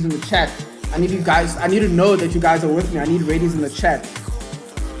need readies in the chat. I need you guys, I need to know that you guys are with me. I need readies in the chat.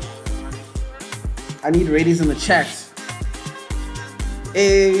 I need readies in the chat.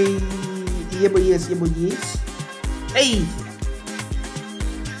 Hey, yeah, boy, yes. Hey.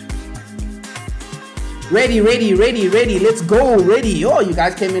 Ready. Let's go, ready. Oh, you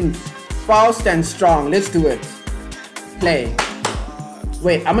guys came in fast and strong. Let's do it. Play.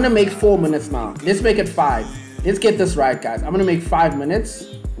 Wait, I'm gonna make 4 minutes now. Let's make it 5. Let's get this right, guys. I'm gonna make 5 minutes.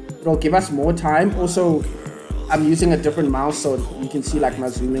 It'll give us more time. Also, I'm using a different mouse, so you can see like my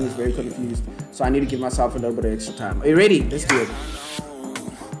zooming is very confused. So I need to give myself a little bit of extra time. Are you ready? Let's do it.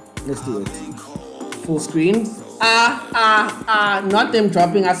 Let's do it. Full screen. Not them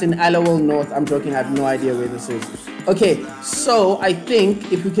dropping us in Allowell North. I'm joking, I have no idea where this is. Okay, so I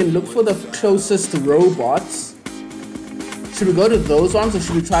think if we can look for the closest robots. Should we go to those ones or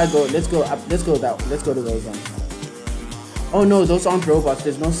should we try go? Let's go up. Let's go to those ones. Oh no, those aren't robots.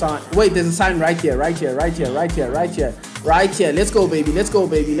 There's no sign. Wait, there's a sign right here. Right here. Let's go, baby. Let's go.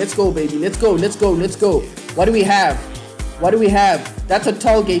 What do we have? That's a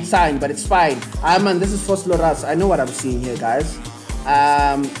toll gate sign, but it's fine. Man, this is for Sloras. I know what I'm seeing here, guys.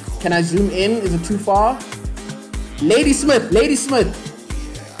 Can I zoom in? Is it too far? Ladysmith.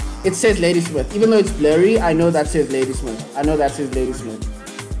 It says Ladysmith. Even though it's blurry, I know that says Ladysmith.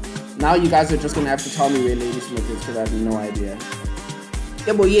 Now you guys are just gonna have to tell me where Ladysmith is because I have no idea.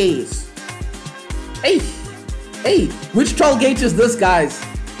 Yeah, boy, yes. Hey, which toll gate is this, guys?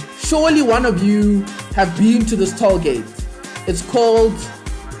 Surely one of you have been to this toll gate. It's called...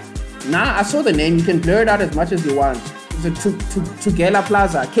 Nah, I saw the name. You can blur it out as much as you want. It's a Tugela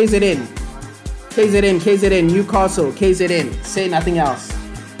Plaza. KZN, Newcastle, KZN. Say nothing else.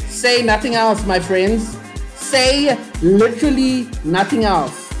 Say nothing else, my friends. Say literally nothing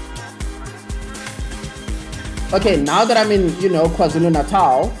else. Okay, now that I'm in,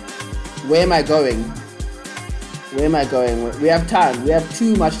 KwaZulu-Natal, where am I going? We have time. We have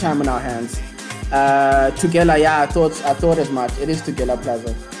too much time on our hands. Tugela, yeah, I thought as much. It is Tugela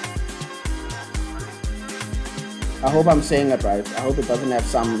Plaza. I hope I'm saying it right. I hope it doesn't have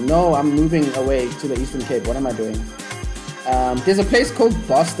some... No, I'm moving away to the Eastern Cape. What am I doing? There's a place called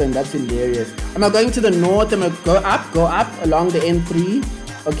Boston. That's hilarious. Am I going to the north? Am I go up along the N3?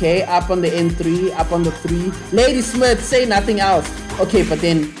 Okay, up on the N3, up on the 3. Ladysmith, say nothing else. Okay, but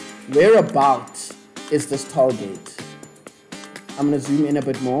then whereabouts is this toll gate? I'm gonna zoom in a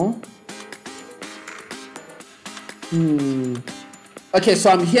bit more. Okay, so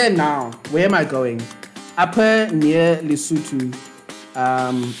I'm here now. Where am I going? Upper near Lesotho,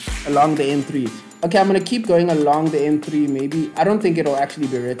 along the N3. Okay, I'm gonna keep going along the N3. Maybe I don't think it'll actually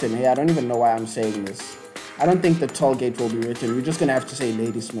be written. Hey, I don't even know why I'm saying this. I don't think the toll gate will be written. We're just gonna have to say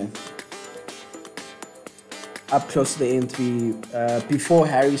Ladysmith. Up close to the N3, before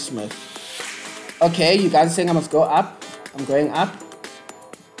Harry Smith. Okay, you guys are saying I must go up. I'm going up.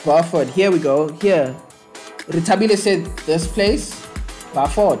 Barford, here we go. Here. Ritabile said this place,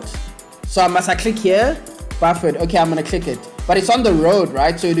 Barford. So must I click here? Barford. Okay, I'm gonna click it. But it's on the road,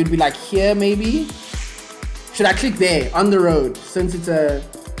 right? So it would be like here, maybe. Should I click there on the road since it's a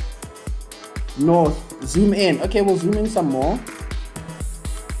north? Zoom in. Okay, we'll zoom in some more.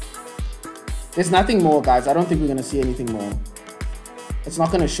 There's nothing more, guys. I don't think we're gonna see anything more. It's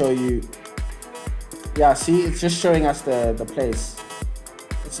not gonna show you. Yeah, see, it's just showing us the place.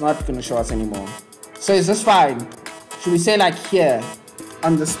 It's not gonna show us anymore. So is this fine? Should we say like here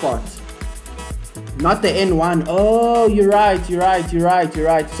on the spot? Not the N1. Oh, you're right.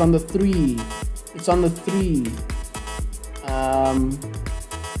 It's on the 3. It's on the 3.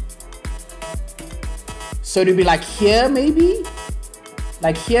 So it'd be like here, maybe?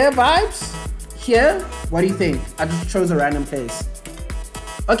 Like here vibes? Here? What do you think? I just chose a random place.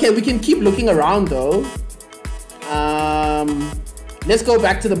 Okay, we can keep looking around though. Let's go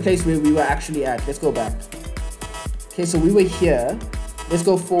back to the place where we were actually at. Let's go back. Okay, so we were here. Let's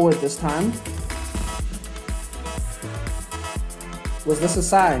go forward this time. Was this a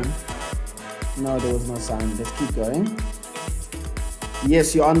sign? No, there was no sign. Let's keep going.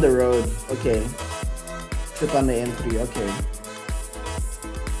 Yes, you're on the road. Okay. Click on the N3. Okay.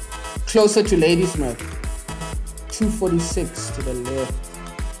 Closer to Ladysmith. 246 to the left.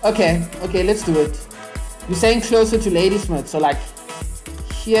 Okay, let's do it. You're saying closer to Ladysmith, so like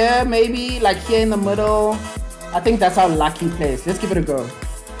here maybe, like here in the middle. I think that's our lucky place. Let's give it a go.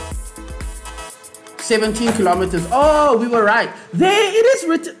 17 kilometers. Oh, we were right. There it is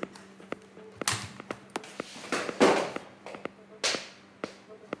written.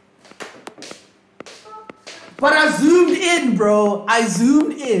 But I zoomed in, bro. I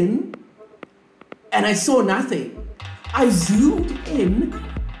zoomed in and I saw nothing. I zoomed in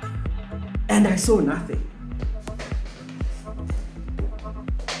and I saw nothing.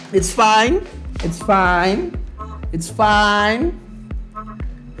 It's fine. It's fine. It's fine.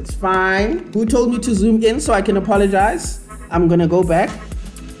 It's fine. Who told me to zoom in so I can apologize? I'm gonna go back.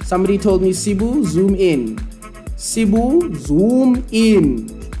 Somebody told me, Sibu, zoom in. Sibu, zoom in.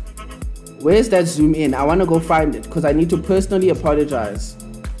 Where's that zoom in? I want to go find it because I need to personally apologize.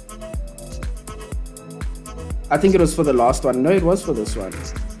 I think it was for the last one. No, it was for this one.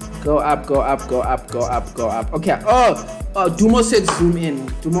 Go up, go up, go up, go up, go up. Okay. Oh, Dumo said zoom in.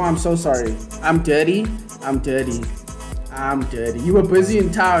 Dumo, I'm so sorry. I'm dirty. I'm dirty. I'm dirty. You were busy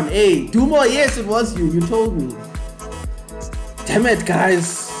in town. Hey, Dumo, yes, it was you. You told me. Damn it,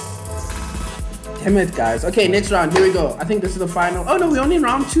 guys. Damn it, guys. Okay, next round. Here we go. I think this is the final. Oh, no, we're only in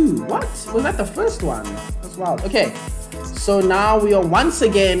round 2. What? Was that the first one? That's wild. Okay. So now we are once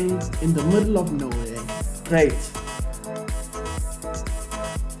again in the middle of nowhere. Great.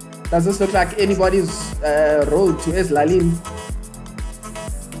 Does this look like anybody's road to Eslalim?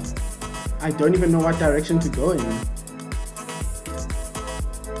 I don't even know what direction to go in.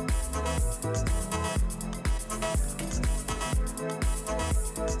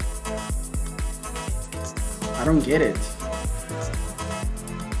 I don't get it.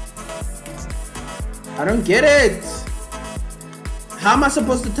 I don't get it. How am I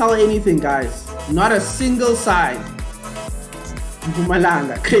supposed to tell anything, guys? Not a single sign.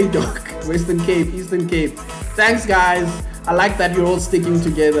 Mpumalanga, Kraydok, Western Cape, Eastern Cape. Thanks, guys. I like that you're all sticking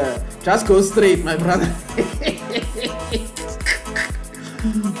together. Just go straight, my brother.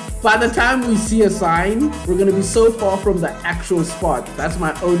 By the time we see a sign, we're gonna be so far from the actual spot. That's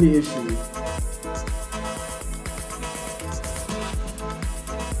my only issue.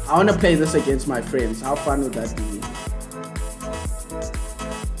 I want to play this against my friends. How fun would that be?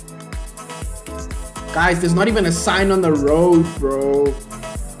 Guys, there's not even a sign on the road, bro.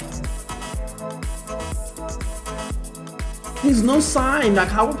 There's no sign. Like,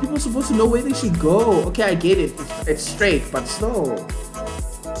 how are people supposed to know where they should go? Okay, I get it. It's straight, but still.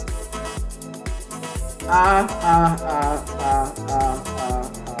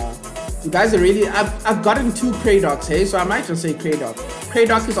 You guys are really... I've gotten 2 Kraydoks, hey? So I might just say Kraydok.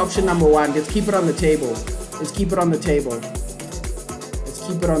 Kraydok is option number 1. Let's keep it on the table. Let's keep it on the table. Let's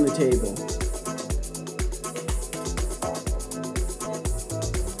keep it on the table.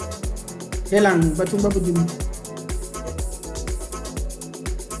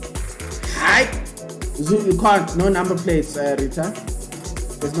 Hi. You can't. No number plates, Rita.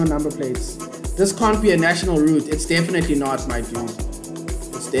 There's no number plates. This can't be a national route. It's definitely not, my dude.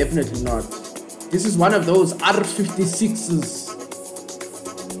 It's definitely not. This is one of those R56s.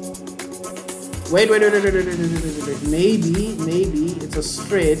 Wait. Maybe it's a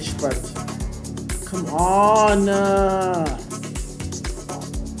stretch, but come on.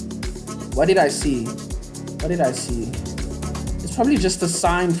 What did I see? What did I see? It's probably just a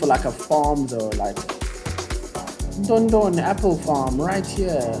sign for like a farm though, like Don apple farm right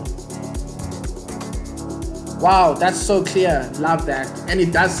here. Wow, that's so clear. Love that. And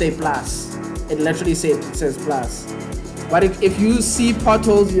it does say plus. It literally says plus. But if you see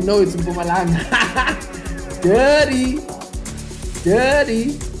potholes, you know it's Mpumalanga. Dirty.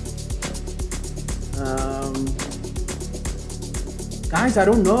 Guys, I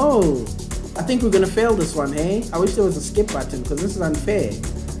don't know. I think we're gonna fail this one, hey? I wish there was a skip button, because this is unfair.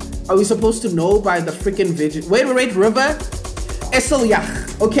 Are we supposed to know by the freaking vision? Wait, river?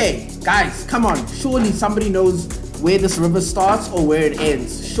 Esseljach. Okay, guys, come on. Surely somebody knows where this river starts or where it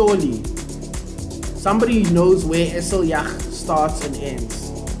ends. Surely. Somebody knows where Esseljach starts and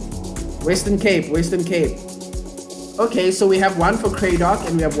ends. Western Cape. Okay, so we have one for Cradock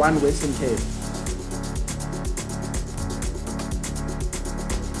and we have one Western Cape.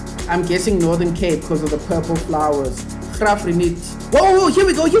 I'm guessing Northern Cape because of the purple flowers. Grafrinit. Whoa, here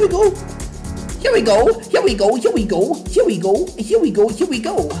we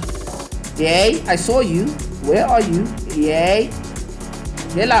go. Yay, I saw you. Where are you? Yay.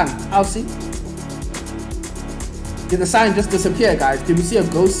 Yelang, I'll see. Did the sign just disappear, guys? Did we see a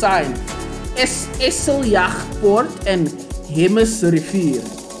ghost sign? Esseljachpoort and Hemis Rivier.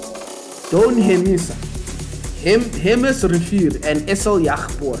 Don't Hemis. Hemis Rivier and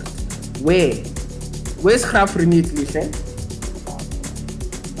Esseljachpoort. Where? Where's Grafrinit, Lise?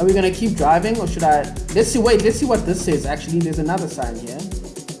 Are we gonna keep driving or should I? Let's see what this says. Actually, there's another sign here.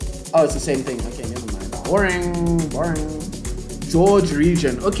 Oh, it's the same thing. Okay, never mind. Boring. George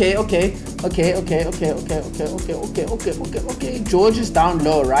region. Okay. George is down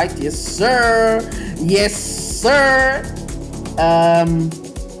low, right? Yes, sir. Yes, sir.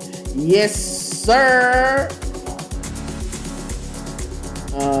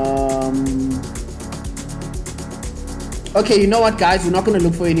 Okay, you know what, guys? We're not going to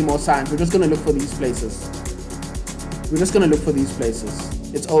look for any more signs. We're just going to look for these places.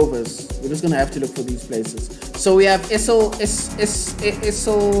 It's overs. We're just going to have to look for these places. So we have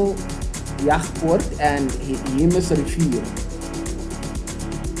Esseljachpoort and Hemis Rivier.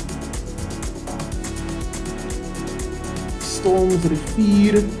 Storms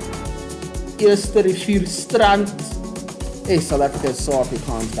Rivier. Eerste Rivier Strand. Hey, South Africa is so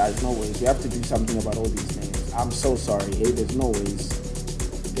Afrikaans, guys. No ways. We have to do something about all these names. I'm so sorry. Hey, there's no ways.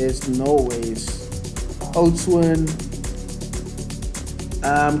 Oudtshoorn.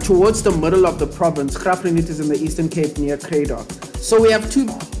 Towards the middle of the province. Grafrinit is in the Eastern Cape near Cradock. So we have two.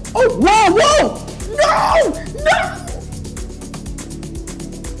 Oh, whoa! No!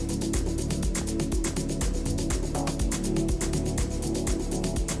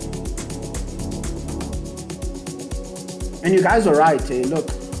 And you guys are right, hey, look.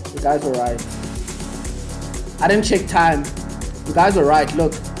 You guys are right. I didn't check time. You guys are right,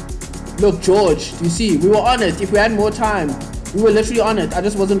 look. Look, George, you see, we were on it. If we had more time, we were literally on it. I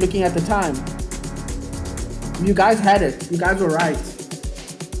just wasn't looking at the time. You guys had it. You guys were right.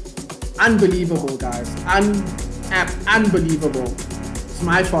 Unbelievable, guys. Unbelievable. It's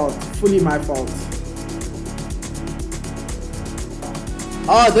my fault. Fully my fault.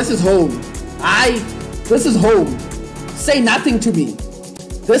 Oh, this is home. This is home. Say nothing to me.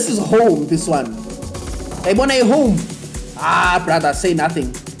 This is home, this one. Hey, Bonnie, home. Ah, brother, say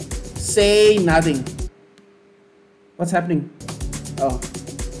nothing. Say nothing. What's happening? Oh.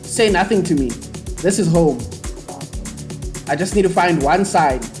 Say nothing to me. This is home. I just need to find one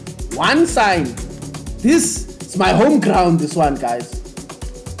sign. One sign. This is my home ground, this one, guys.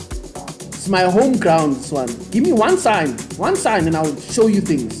 It's my home ground, this one. Give me one sign. One sign and I'll show you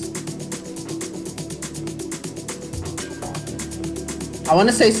things. I want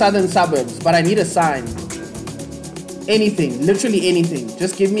to say southern suburbs, but I need a sign. Anything, literally anything.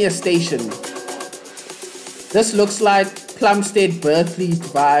 Just give me a station. This looks like Plumstead, Berkeley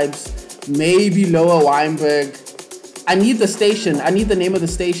vibes. Maybe Lower Weinberg. I need the station. I need the name of the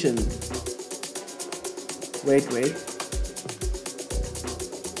station. Wait.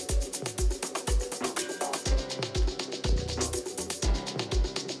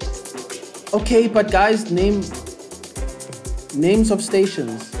 Okay, but guys, names of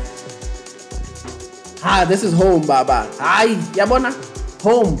stations. Ah, this is home, Baba. Ay, yabona.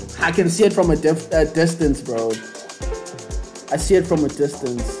 Home. I can see it from a distance, bro. I see it from a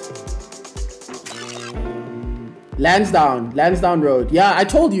distance. Lansdowne Road. Yeah, I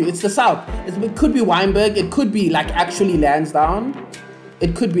told you, it's the south. It could be Weinberg. It could be like actually Lansdowne.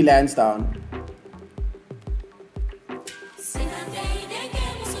 It could be Lansdowne.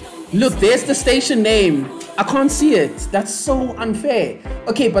 Look, there's the station name. I can't see it. That's so unfair.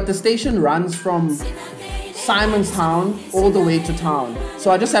 Okay, but the station runs from Simonstown all the way to town.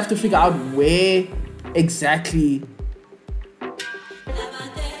 So I just have to figure out where exactly.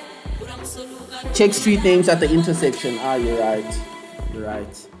 Check street names at the intersection. Ah, you're right. You're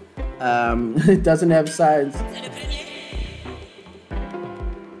right. It doesn't have signs.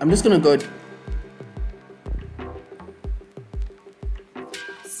 I'm just gonna go.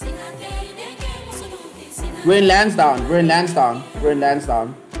 We're in Lansdowne.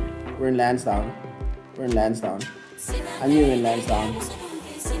 We're in Lansdowne. We're in Lansdowne. I knew we were in Lansdowne.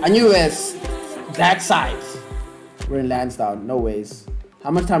 I knew it's that side. We're in Lansdowne. No ways. How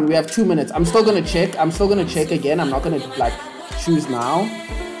much time? We have 2 minutes. I'm still gonna check. I'm still gonna check again. I'm not gonna like choose now.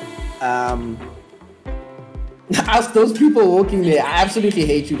 Ask those people walking there. I absolutely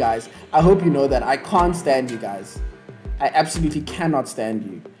hate you guys. I hope you know that. I can't stand you guys. I absolutely cannot stand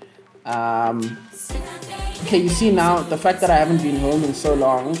you. Okay, you see now, the fact that I haven't been home in so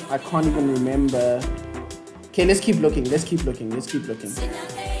long, I can't even remember. Okay, let's keep looking. Let's keep looking. Let's keep looking.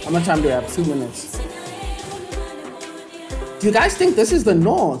 How much time do we have? 2 minutes. Do you guys think this is the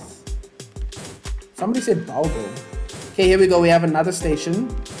north? Somebody said Balbo. Okay, here we go. We have another station.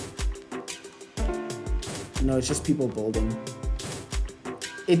 No, it's just people building.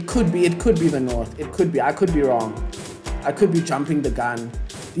 It could be the north. It could be. I could be wrong. I could be jumping the gun.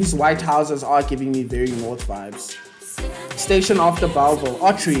 These white houses are giving me very north vibes. Station after Balvo.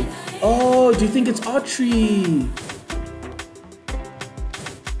 Ottery. Oh, do you think it's Ottery?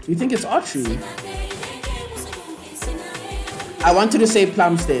 Do you think it's Ottery? I wanted to say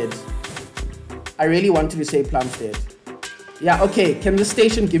Plumstead. I really wanted to say Plumstead. Yeah, okay. Can the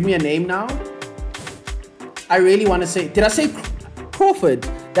station give me a name now? I really want to say... Did I say Crawford?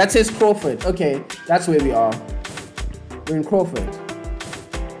 That says Crawford. Okay, that's where we are. We're in Crawford.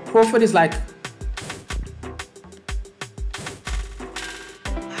 Crawford is like...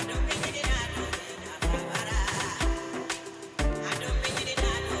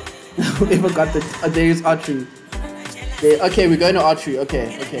 Whoever got the... Oh, there is Archery. Okay, we're going to Archery.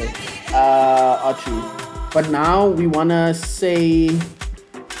 Okay. Archery. But now we want to say...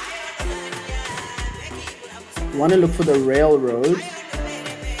 We want to look for the railroad.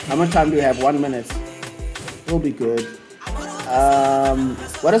 How much time do we have? 1 minute. We'll be good.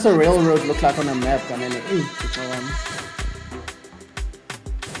 What does a railroad look like on a map? I mean,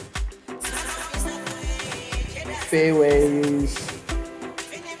 fairways.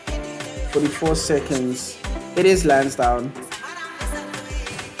 44 seconds. It is Lansdowne.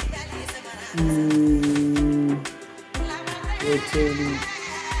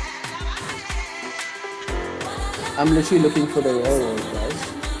 I'm literally looking for the railroad,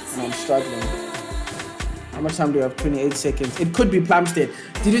 guys, and I'm struggling. How much time do we have? 28 seconds. It could be Plumstead.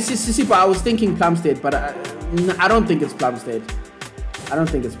 Did you see Sibu? I was thinking Plumstead, but I don't think it's Plumstead. I don't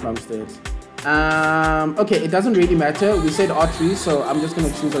think it's Plumstead. Okay, it doesn't really matter. We said Archery, so I'm just gonna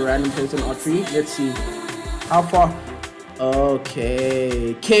choose a random place in Archery. Let's see. How far?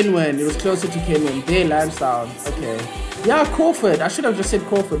 Okay, Kenwyn. It was closer to Kenwyn. There, Lansdowne. Okay. Yeah, Crawford. I should have just said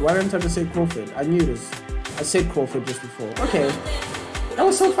Crawford. Why didn't I just say Crawford? I knew this. I said Crawford just before. Okay. That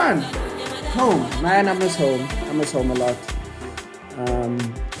was so fun. Home. Man, I miss home. I miss home a lot.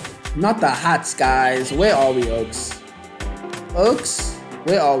 Not the huts, guys. Where are we, Oaks? Oaks?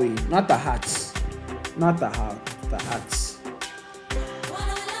 Where are we? Not the huts. Not the huts.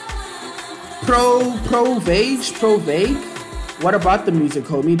 Pro vague. What about the music,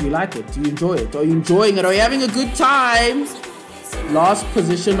 homie? Do you like it? Do you enjoy it? Are you enjoying it? Are you having a good time? Last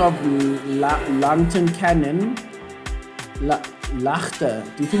position of Langton Cannon. Lachte.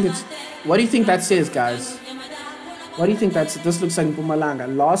 Do you think it's... What do you think that says, guys? What do you think that's... This looks like Mpumalanga.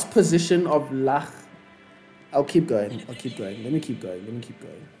 Last position of Lach... I'll keep going. Let me keep going.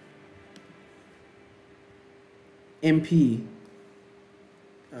 MP.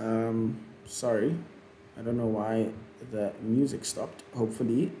 Sorry. I don't know why the music stopped.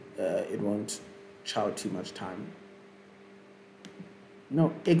 Hopefully, it won't chow too much time.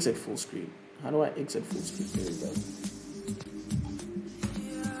 No, exit full screen. How do I exit full screen? There we go.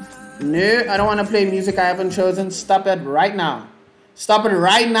 No, I don't want to play music I haven't chosen. Stop it right now. Stop it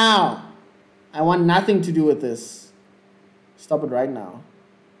right now. I want nothing to do with this. Stop it right now.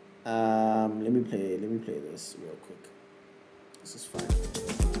 Let me play this real quick. This is fine.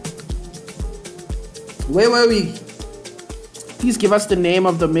 Where were we? Please give us the name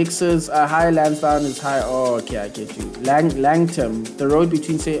of the mixers. High Lansdowne is high. Oh, okay, I get you. Langton, the road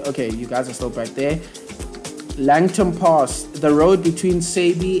between okay, you guys are still back there. Langton Pass, the road between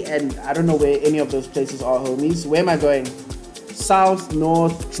Sabi and I don't know where any of those places are, homies. Where am I going? South,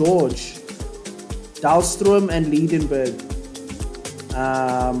 North, George, Dalstrom and Liedenberg.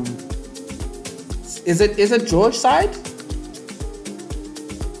 Is it George side?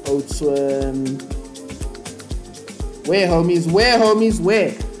 Oatswin. Where, homies?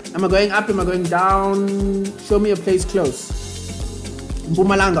 Where? Am I going up? Am I going down? Show me a place close.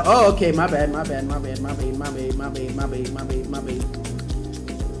 Mpumalanga. Oh, okay. My bad.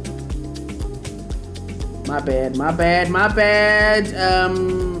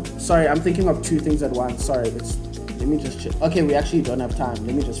 Sorry, I'm thinking of two things at once. Sorry, Let me just check. Okay, we actually don't have time.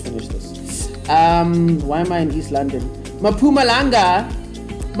 Let me just finish this. Why am I in East London? Mpumalanga.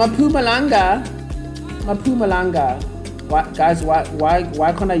 Why, guys,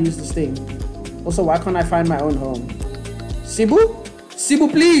 why can't I use this thing? Also, why can't I find my own home? Sibu? Sibu,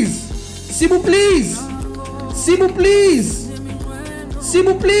 please! Sibu, please! Sibu, please!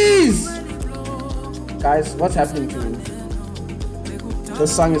 Sibu, please! Guys, what's happening to me?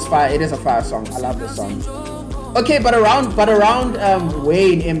 This song is fire. It is a fire song. I love this song. Okay, but around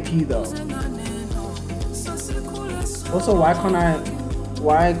Wayne MP though. Also, why can't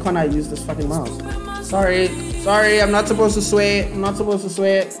I use this fucking mouse? Sorry, I'm not supposed to swear.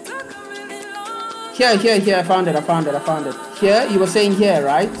 Here, I found it. Here, you were saying here,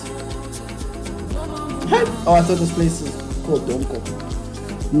 right? Oh, I thought this place is called Donko.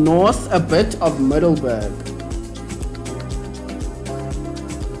 North a bit of Middelburg.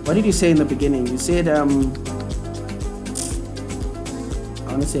 What did you say in the beginning? You said I want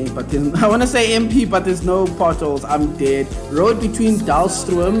to say MP, but there's no potholes. I'm dead. Road between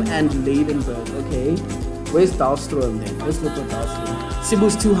Dalstroom and Leidenburg. Okay, where's Dalstroom then? Let's look at Dalstroom.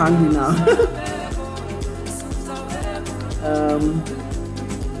 Sibu's too hungry now.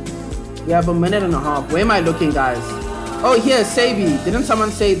 We have a minute and a half. Where am I looking, guys? Oh, here, Sabi. Didn't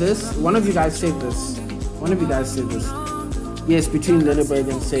someone say this? One of you guys said this. Yes, between Leidenburg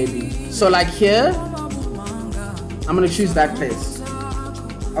and Sabi. So like here, I'm gonna choose that place.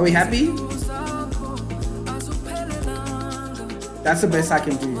 Are we happy? That's the best I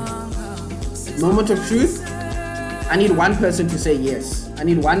can do. Moment of truth. I need one person to say yes.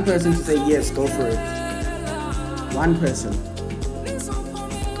 Go for it. One person.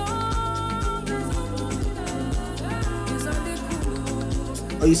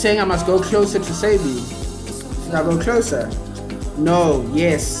 Are you saying I must go closer to Sabi? Should I go closer? No,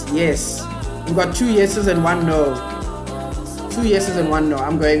 yes. We've got 2 yeses and 1 no. 2 yeses and 1 no.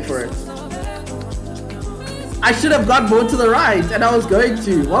 I'm going for it. I should have got more to the right, and I was going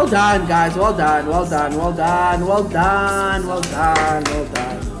to. Well done, guys. Well done.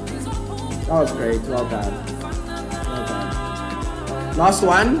 That was great. Well done. Last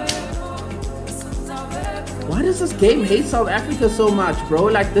one. Why does this game hate South Africa so much, bro?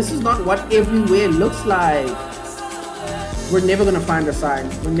 Like, this is not what everywhere looks like. We're never gonna find a sign.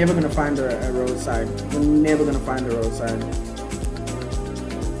 We're never gonna find a road sign.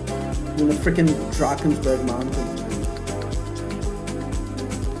 In the freaking Drakensberg Mountains.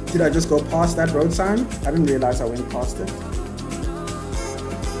 Did I just go past that road sign? I didn't realize I went past it.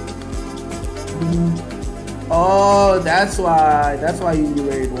 Oh, that's why you knew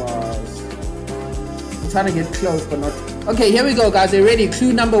where it was. I'm trying to get close, but not. Okay, here we go, guys. Are you ready?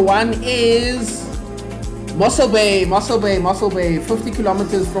 Clue number 1 is Mossel Bay. 50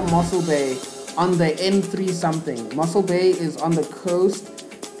 kilometers from Mossel Bay on the N3 something. Mossel Bay is on the coast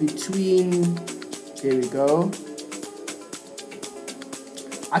between. There we go.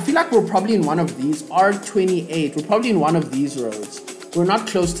 I feel like we're probably in one of these. R28. We're probably in one of these roads. We're not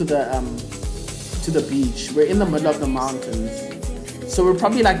close to the beach. We're in the middle of the mountains. So we're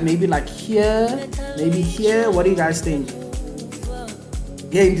probably like maybe like here, maybe here. What do you guys think?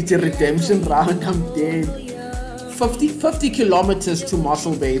 Yeah, it's a redemption round. I'm dead. 50 kilometers to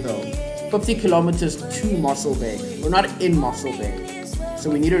Mossel Bay though. 50 kilometers to Mossel Bay. We're not in Mossel Bay. So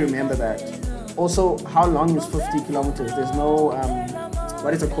we need to remember that. Also, how long is 50 kilometers? There's no,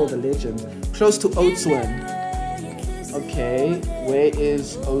 what is it called? The legend. Close to Oudtshoorn. Okay, where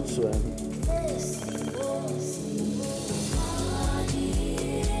is Oudtshoorn?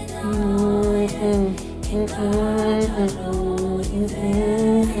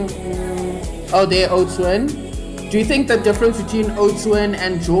 Oh, there, Oudtshoorn. Do you think the difference between Oudtshoorn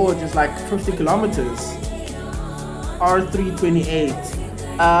and George is like 50 kilometers? R328.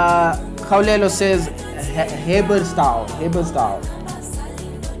 Kaulelo says Heberstal.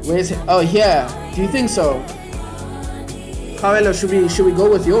 Where's oh here? Do you think so? Kaulelo, should we go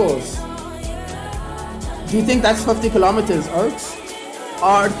with yours? Do you think that's 50 kilometers, Oaks?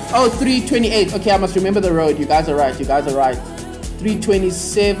 Oh, 328. Okay, I must remember the road. You guys are right.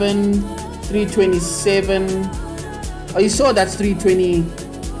 327. Oh, you saw that's 320.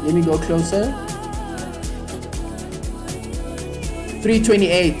 Let me go closer.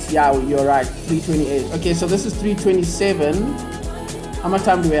 328. Yeah, you're right. 328. Okay, so this is 327. How much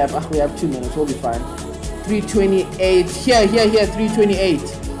time do we have? We have 2 minutes. We'll be fine. 328. Here. 328.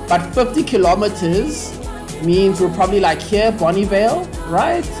 But 50 kilometers means we're probably like here, Bonnievale,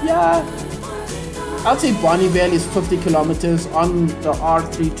 right? Yeah. I'll say Bonnievale is 50 kilometers on the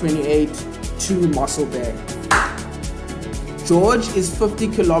R328 to Mossel Bay. George is 50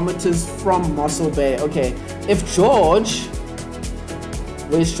 kilometers from Mossel Bay. Okay, If George,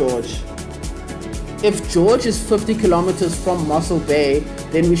 where's George? If George is 50 kilometers from Mossel Bay,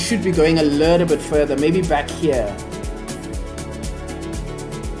 then we should be going a little bit further, maybe back here.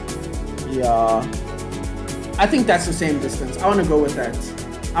 Yeah, I think that's the same distance. I want to go with that.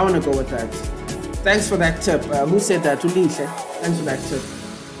 Thanks for that tip. Who said that? Thanks for that tip.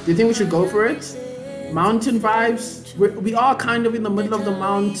 Do you think we should go for it? Mountain vibes? We are kind of in the middle of the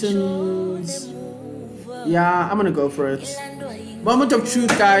mountains. Yeah, I'm gonna go for it. Moment of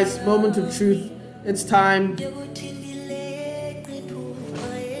truth, guys. Moment of truth. It's time.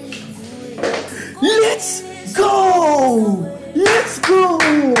 Let's go! Let's go!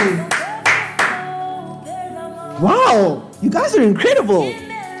 Wow, you guys are incredible.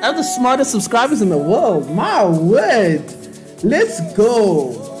 I have the smartest subscribers in the world. My word. Let's go.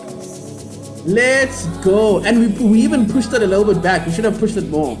 Let's go. And we even pushed it a little bit back. We should have pushed it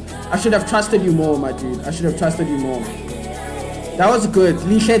more. I should have trusted you more, my dude. I should have trusted you more. That was good.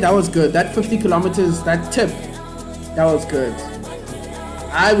 Lishe, that was good. That 50 kilometers, that tip, that was good.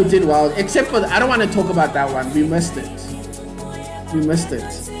 We did well. Except for, I don't want to talk about that one. We missed it. We missed it.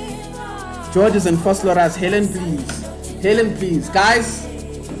 George is in Fosloras. Helen, please. Helen, please. Guys,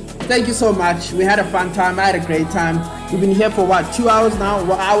 thank you so much. We had a fun time. I had a great time. We've been here for what, 2 hours now?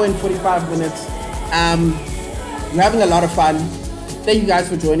 1 hour and 45 minutes. We're having a lot of fun. Thank you guys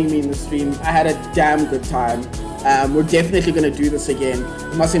for joining me in the stream. I had a damn good time. We're definitely going to do this again.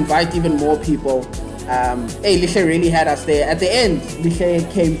 We must invite even more people. Hey, Lishe really had us there. At the end, Lishe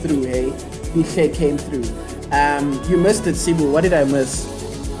came through, hey? Lishe came through. You missed it, Sibu. What did I miss?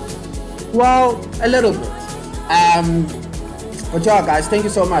 Well, a little bit. But yeah, guys, thank you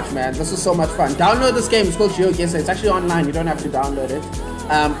so much, man. This was so much fun. Download this game. It's called GeoGuessr. It's actually online. You don't have to download it.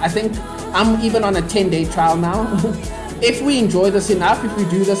 I think I'm even on a 10-day trial now. If we enjoy this enough, if we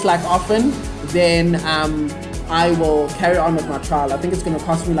do this like often, then I will carry on with my trial. I think it's going to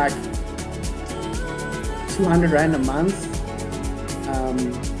cost me like 200 Rand a month.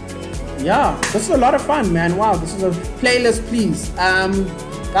 Yeah, this is a lot of fun, man. Wow, this is a playlist, please.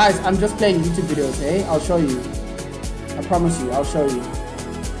 Guys, I'm just playing YouTube videos, hey? I'll show you. I promise you, I'll show you.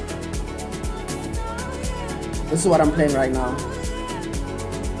 This is what I'm playing right now.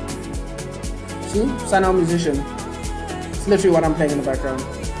 See? Sign-out musician. It's literally what I'm playing in the background.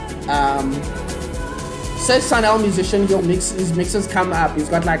 Says Sign-out musician, his mixes come up. He's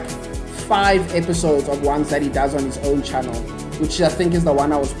got like 5 episodes of ones that he does on his own channel, which I think is the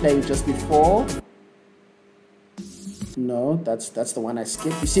one I was playing just before. No, that's the one I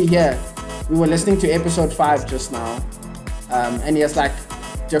skipped. You see here, we were listening to episode 5 just now. And he has like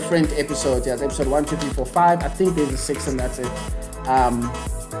different episodes. He has episode 1, 2, 3, 4, 5. I think there's a 6 and that's it.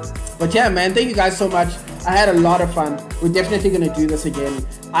 But yeah, man, thank you guys so much. I had a lot of fun. We're definitely going to do this again.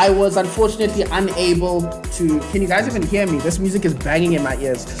 I was unfortunately unable to... Can you guys even hear me? This music is banging in my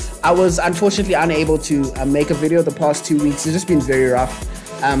ears. I was unfortunately unable to make a video the past 2 weeks. It's just been very rough.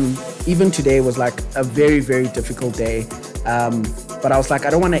 Even today was like a very, very difficult day. But I was like, I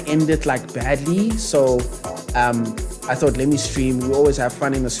don't want to end it like badly. So I thought, let me stream. We always have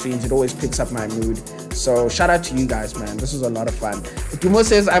fun in the streams. It always picks up my mood. So shout out to you guys, man. This was a lot of fun. Dumo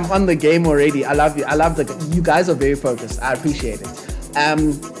says, I'm on the game already. I love you. I love you guys are very focused. I appreciate it.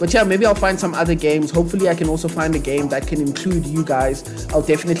 But yeah, maybe I'll find some other games. Hopefully I can also find a game that can include you guys. I'll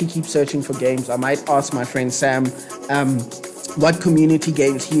definitely keep searching for games. I might ask my friend Sam what community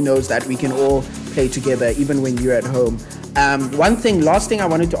games he knows that we can all play together, even when you're at home. Last thing I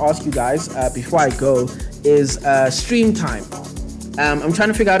wanted to ask you guys before I go is stream time. I'm trying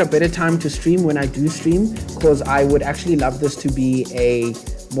to figure out a better time to stream when I do stream, because I would actually love this to be a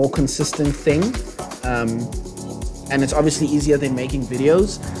more consistent thing. And it's obviously easier than making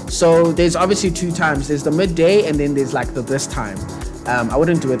videos. So there's obviously 2 times. There's the midday and then there's like the this time. I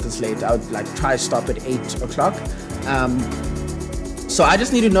wouldn't do it this late. I would like try stop at 8 o'clock. So I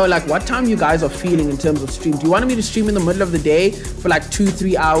just need to know like what time you guys are feeling in terms of stream. Do you want me to stream in the middle of the day for like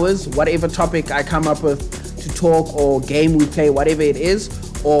 2-3 hours, whatever topic I come up with to talk or game we play, whatever it is?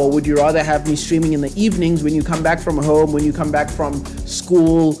 Or would you rather have me streaming in the evenings when you come back from home, when you come back from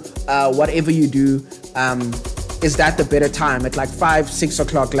school, whatever you do? Is that the better time at like 5-6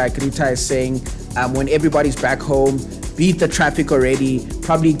 o'clock, like Rita is saying, when everybody's back home, beat the traffic already,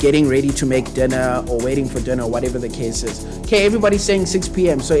 probably getting ready to make dinner or waiting for dinner, whatever the case is. Okay, everybody's saying 6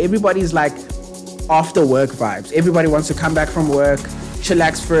 p.m. So everybody's like after work vibes. Everybody wants to come back from work,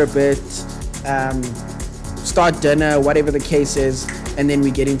 chillax for a bit, start dinner, whatever the case is, and then we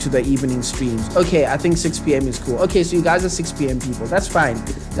get into the evening streams. Okay, I think 6 p.m. is cool. Okay, so you guys are 6 p.m. people. That's fine.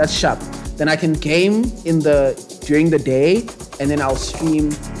 That's sharp. Then I can game during the day, and then I'll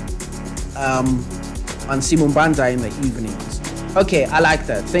stream on on Simumbanda in the evenings. Okay, I like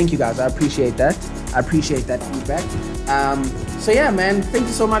that. Thank you guys. I appreciate that. I appreciate that feedback. So yeah, man, thank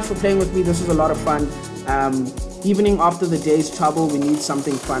you so much for playing with me. This was a lot of fun. Evening after the day's trouble, we need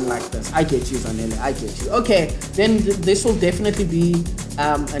something fun like this. I get you, Zanele. I get you. Okay, then this will definitely be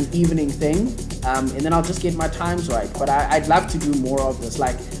an evening thing. And then I'll just get my times right. But I'd love to do more of this.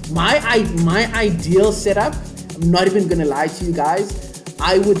 Like my ideal setup, I'm not even gonna lie to you guys,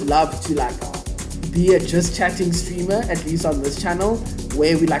 I would love to like be a just chatting streamer, at least on this channel,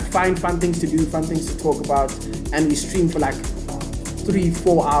 where we like find fun things to do, fun things to talk about, and we stream for like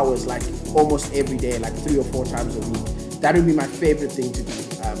 3-4 hours, like almost every day, like 3 or 4 times a week. That would be my favorite thing to do.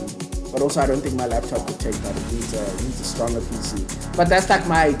 But also I don't think my laptop could take that. It needs a stronger PC. But that's like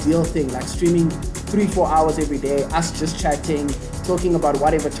my ideal thing, like streaming 3-4 hours every day, us just chatting, talking about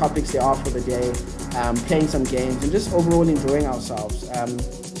whatever topics there are for the day, playing some games, and just overall enjoying ourselves.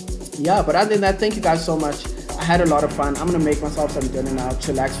 Yeah, but other than that, thank you guys so much. I had a lot of fun. I'm gonna make myself some dinner now,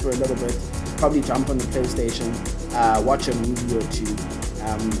 chillax for a little bit, probably jump on the PlayStation, watch a movie or two.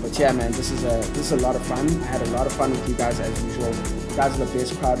 But yeah, man, this is a lot of fun. I had a lot of fun with you guys as usual. You guys are the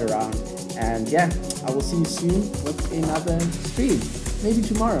best crowd around. And yeah, I will see you soon with another stream. Maybe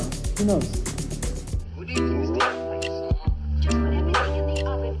tomorrow. Who knows?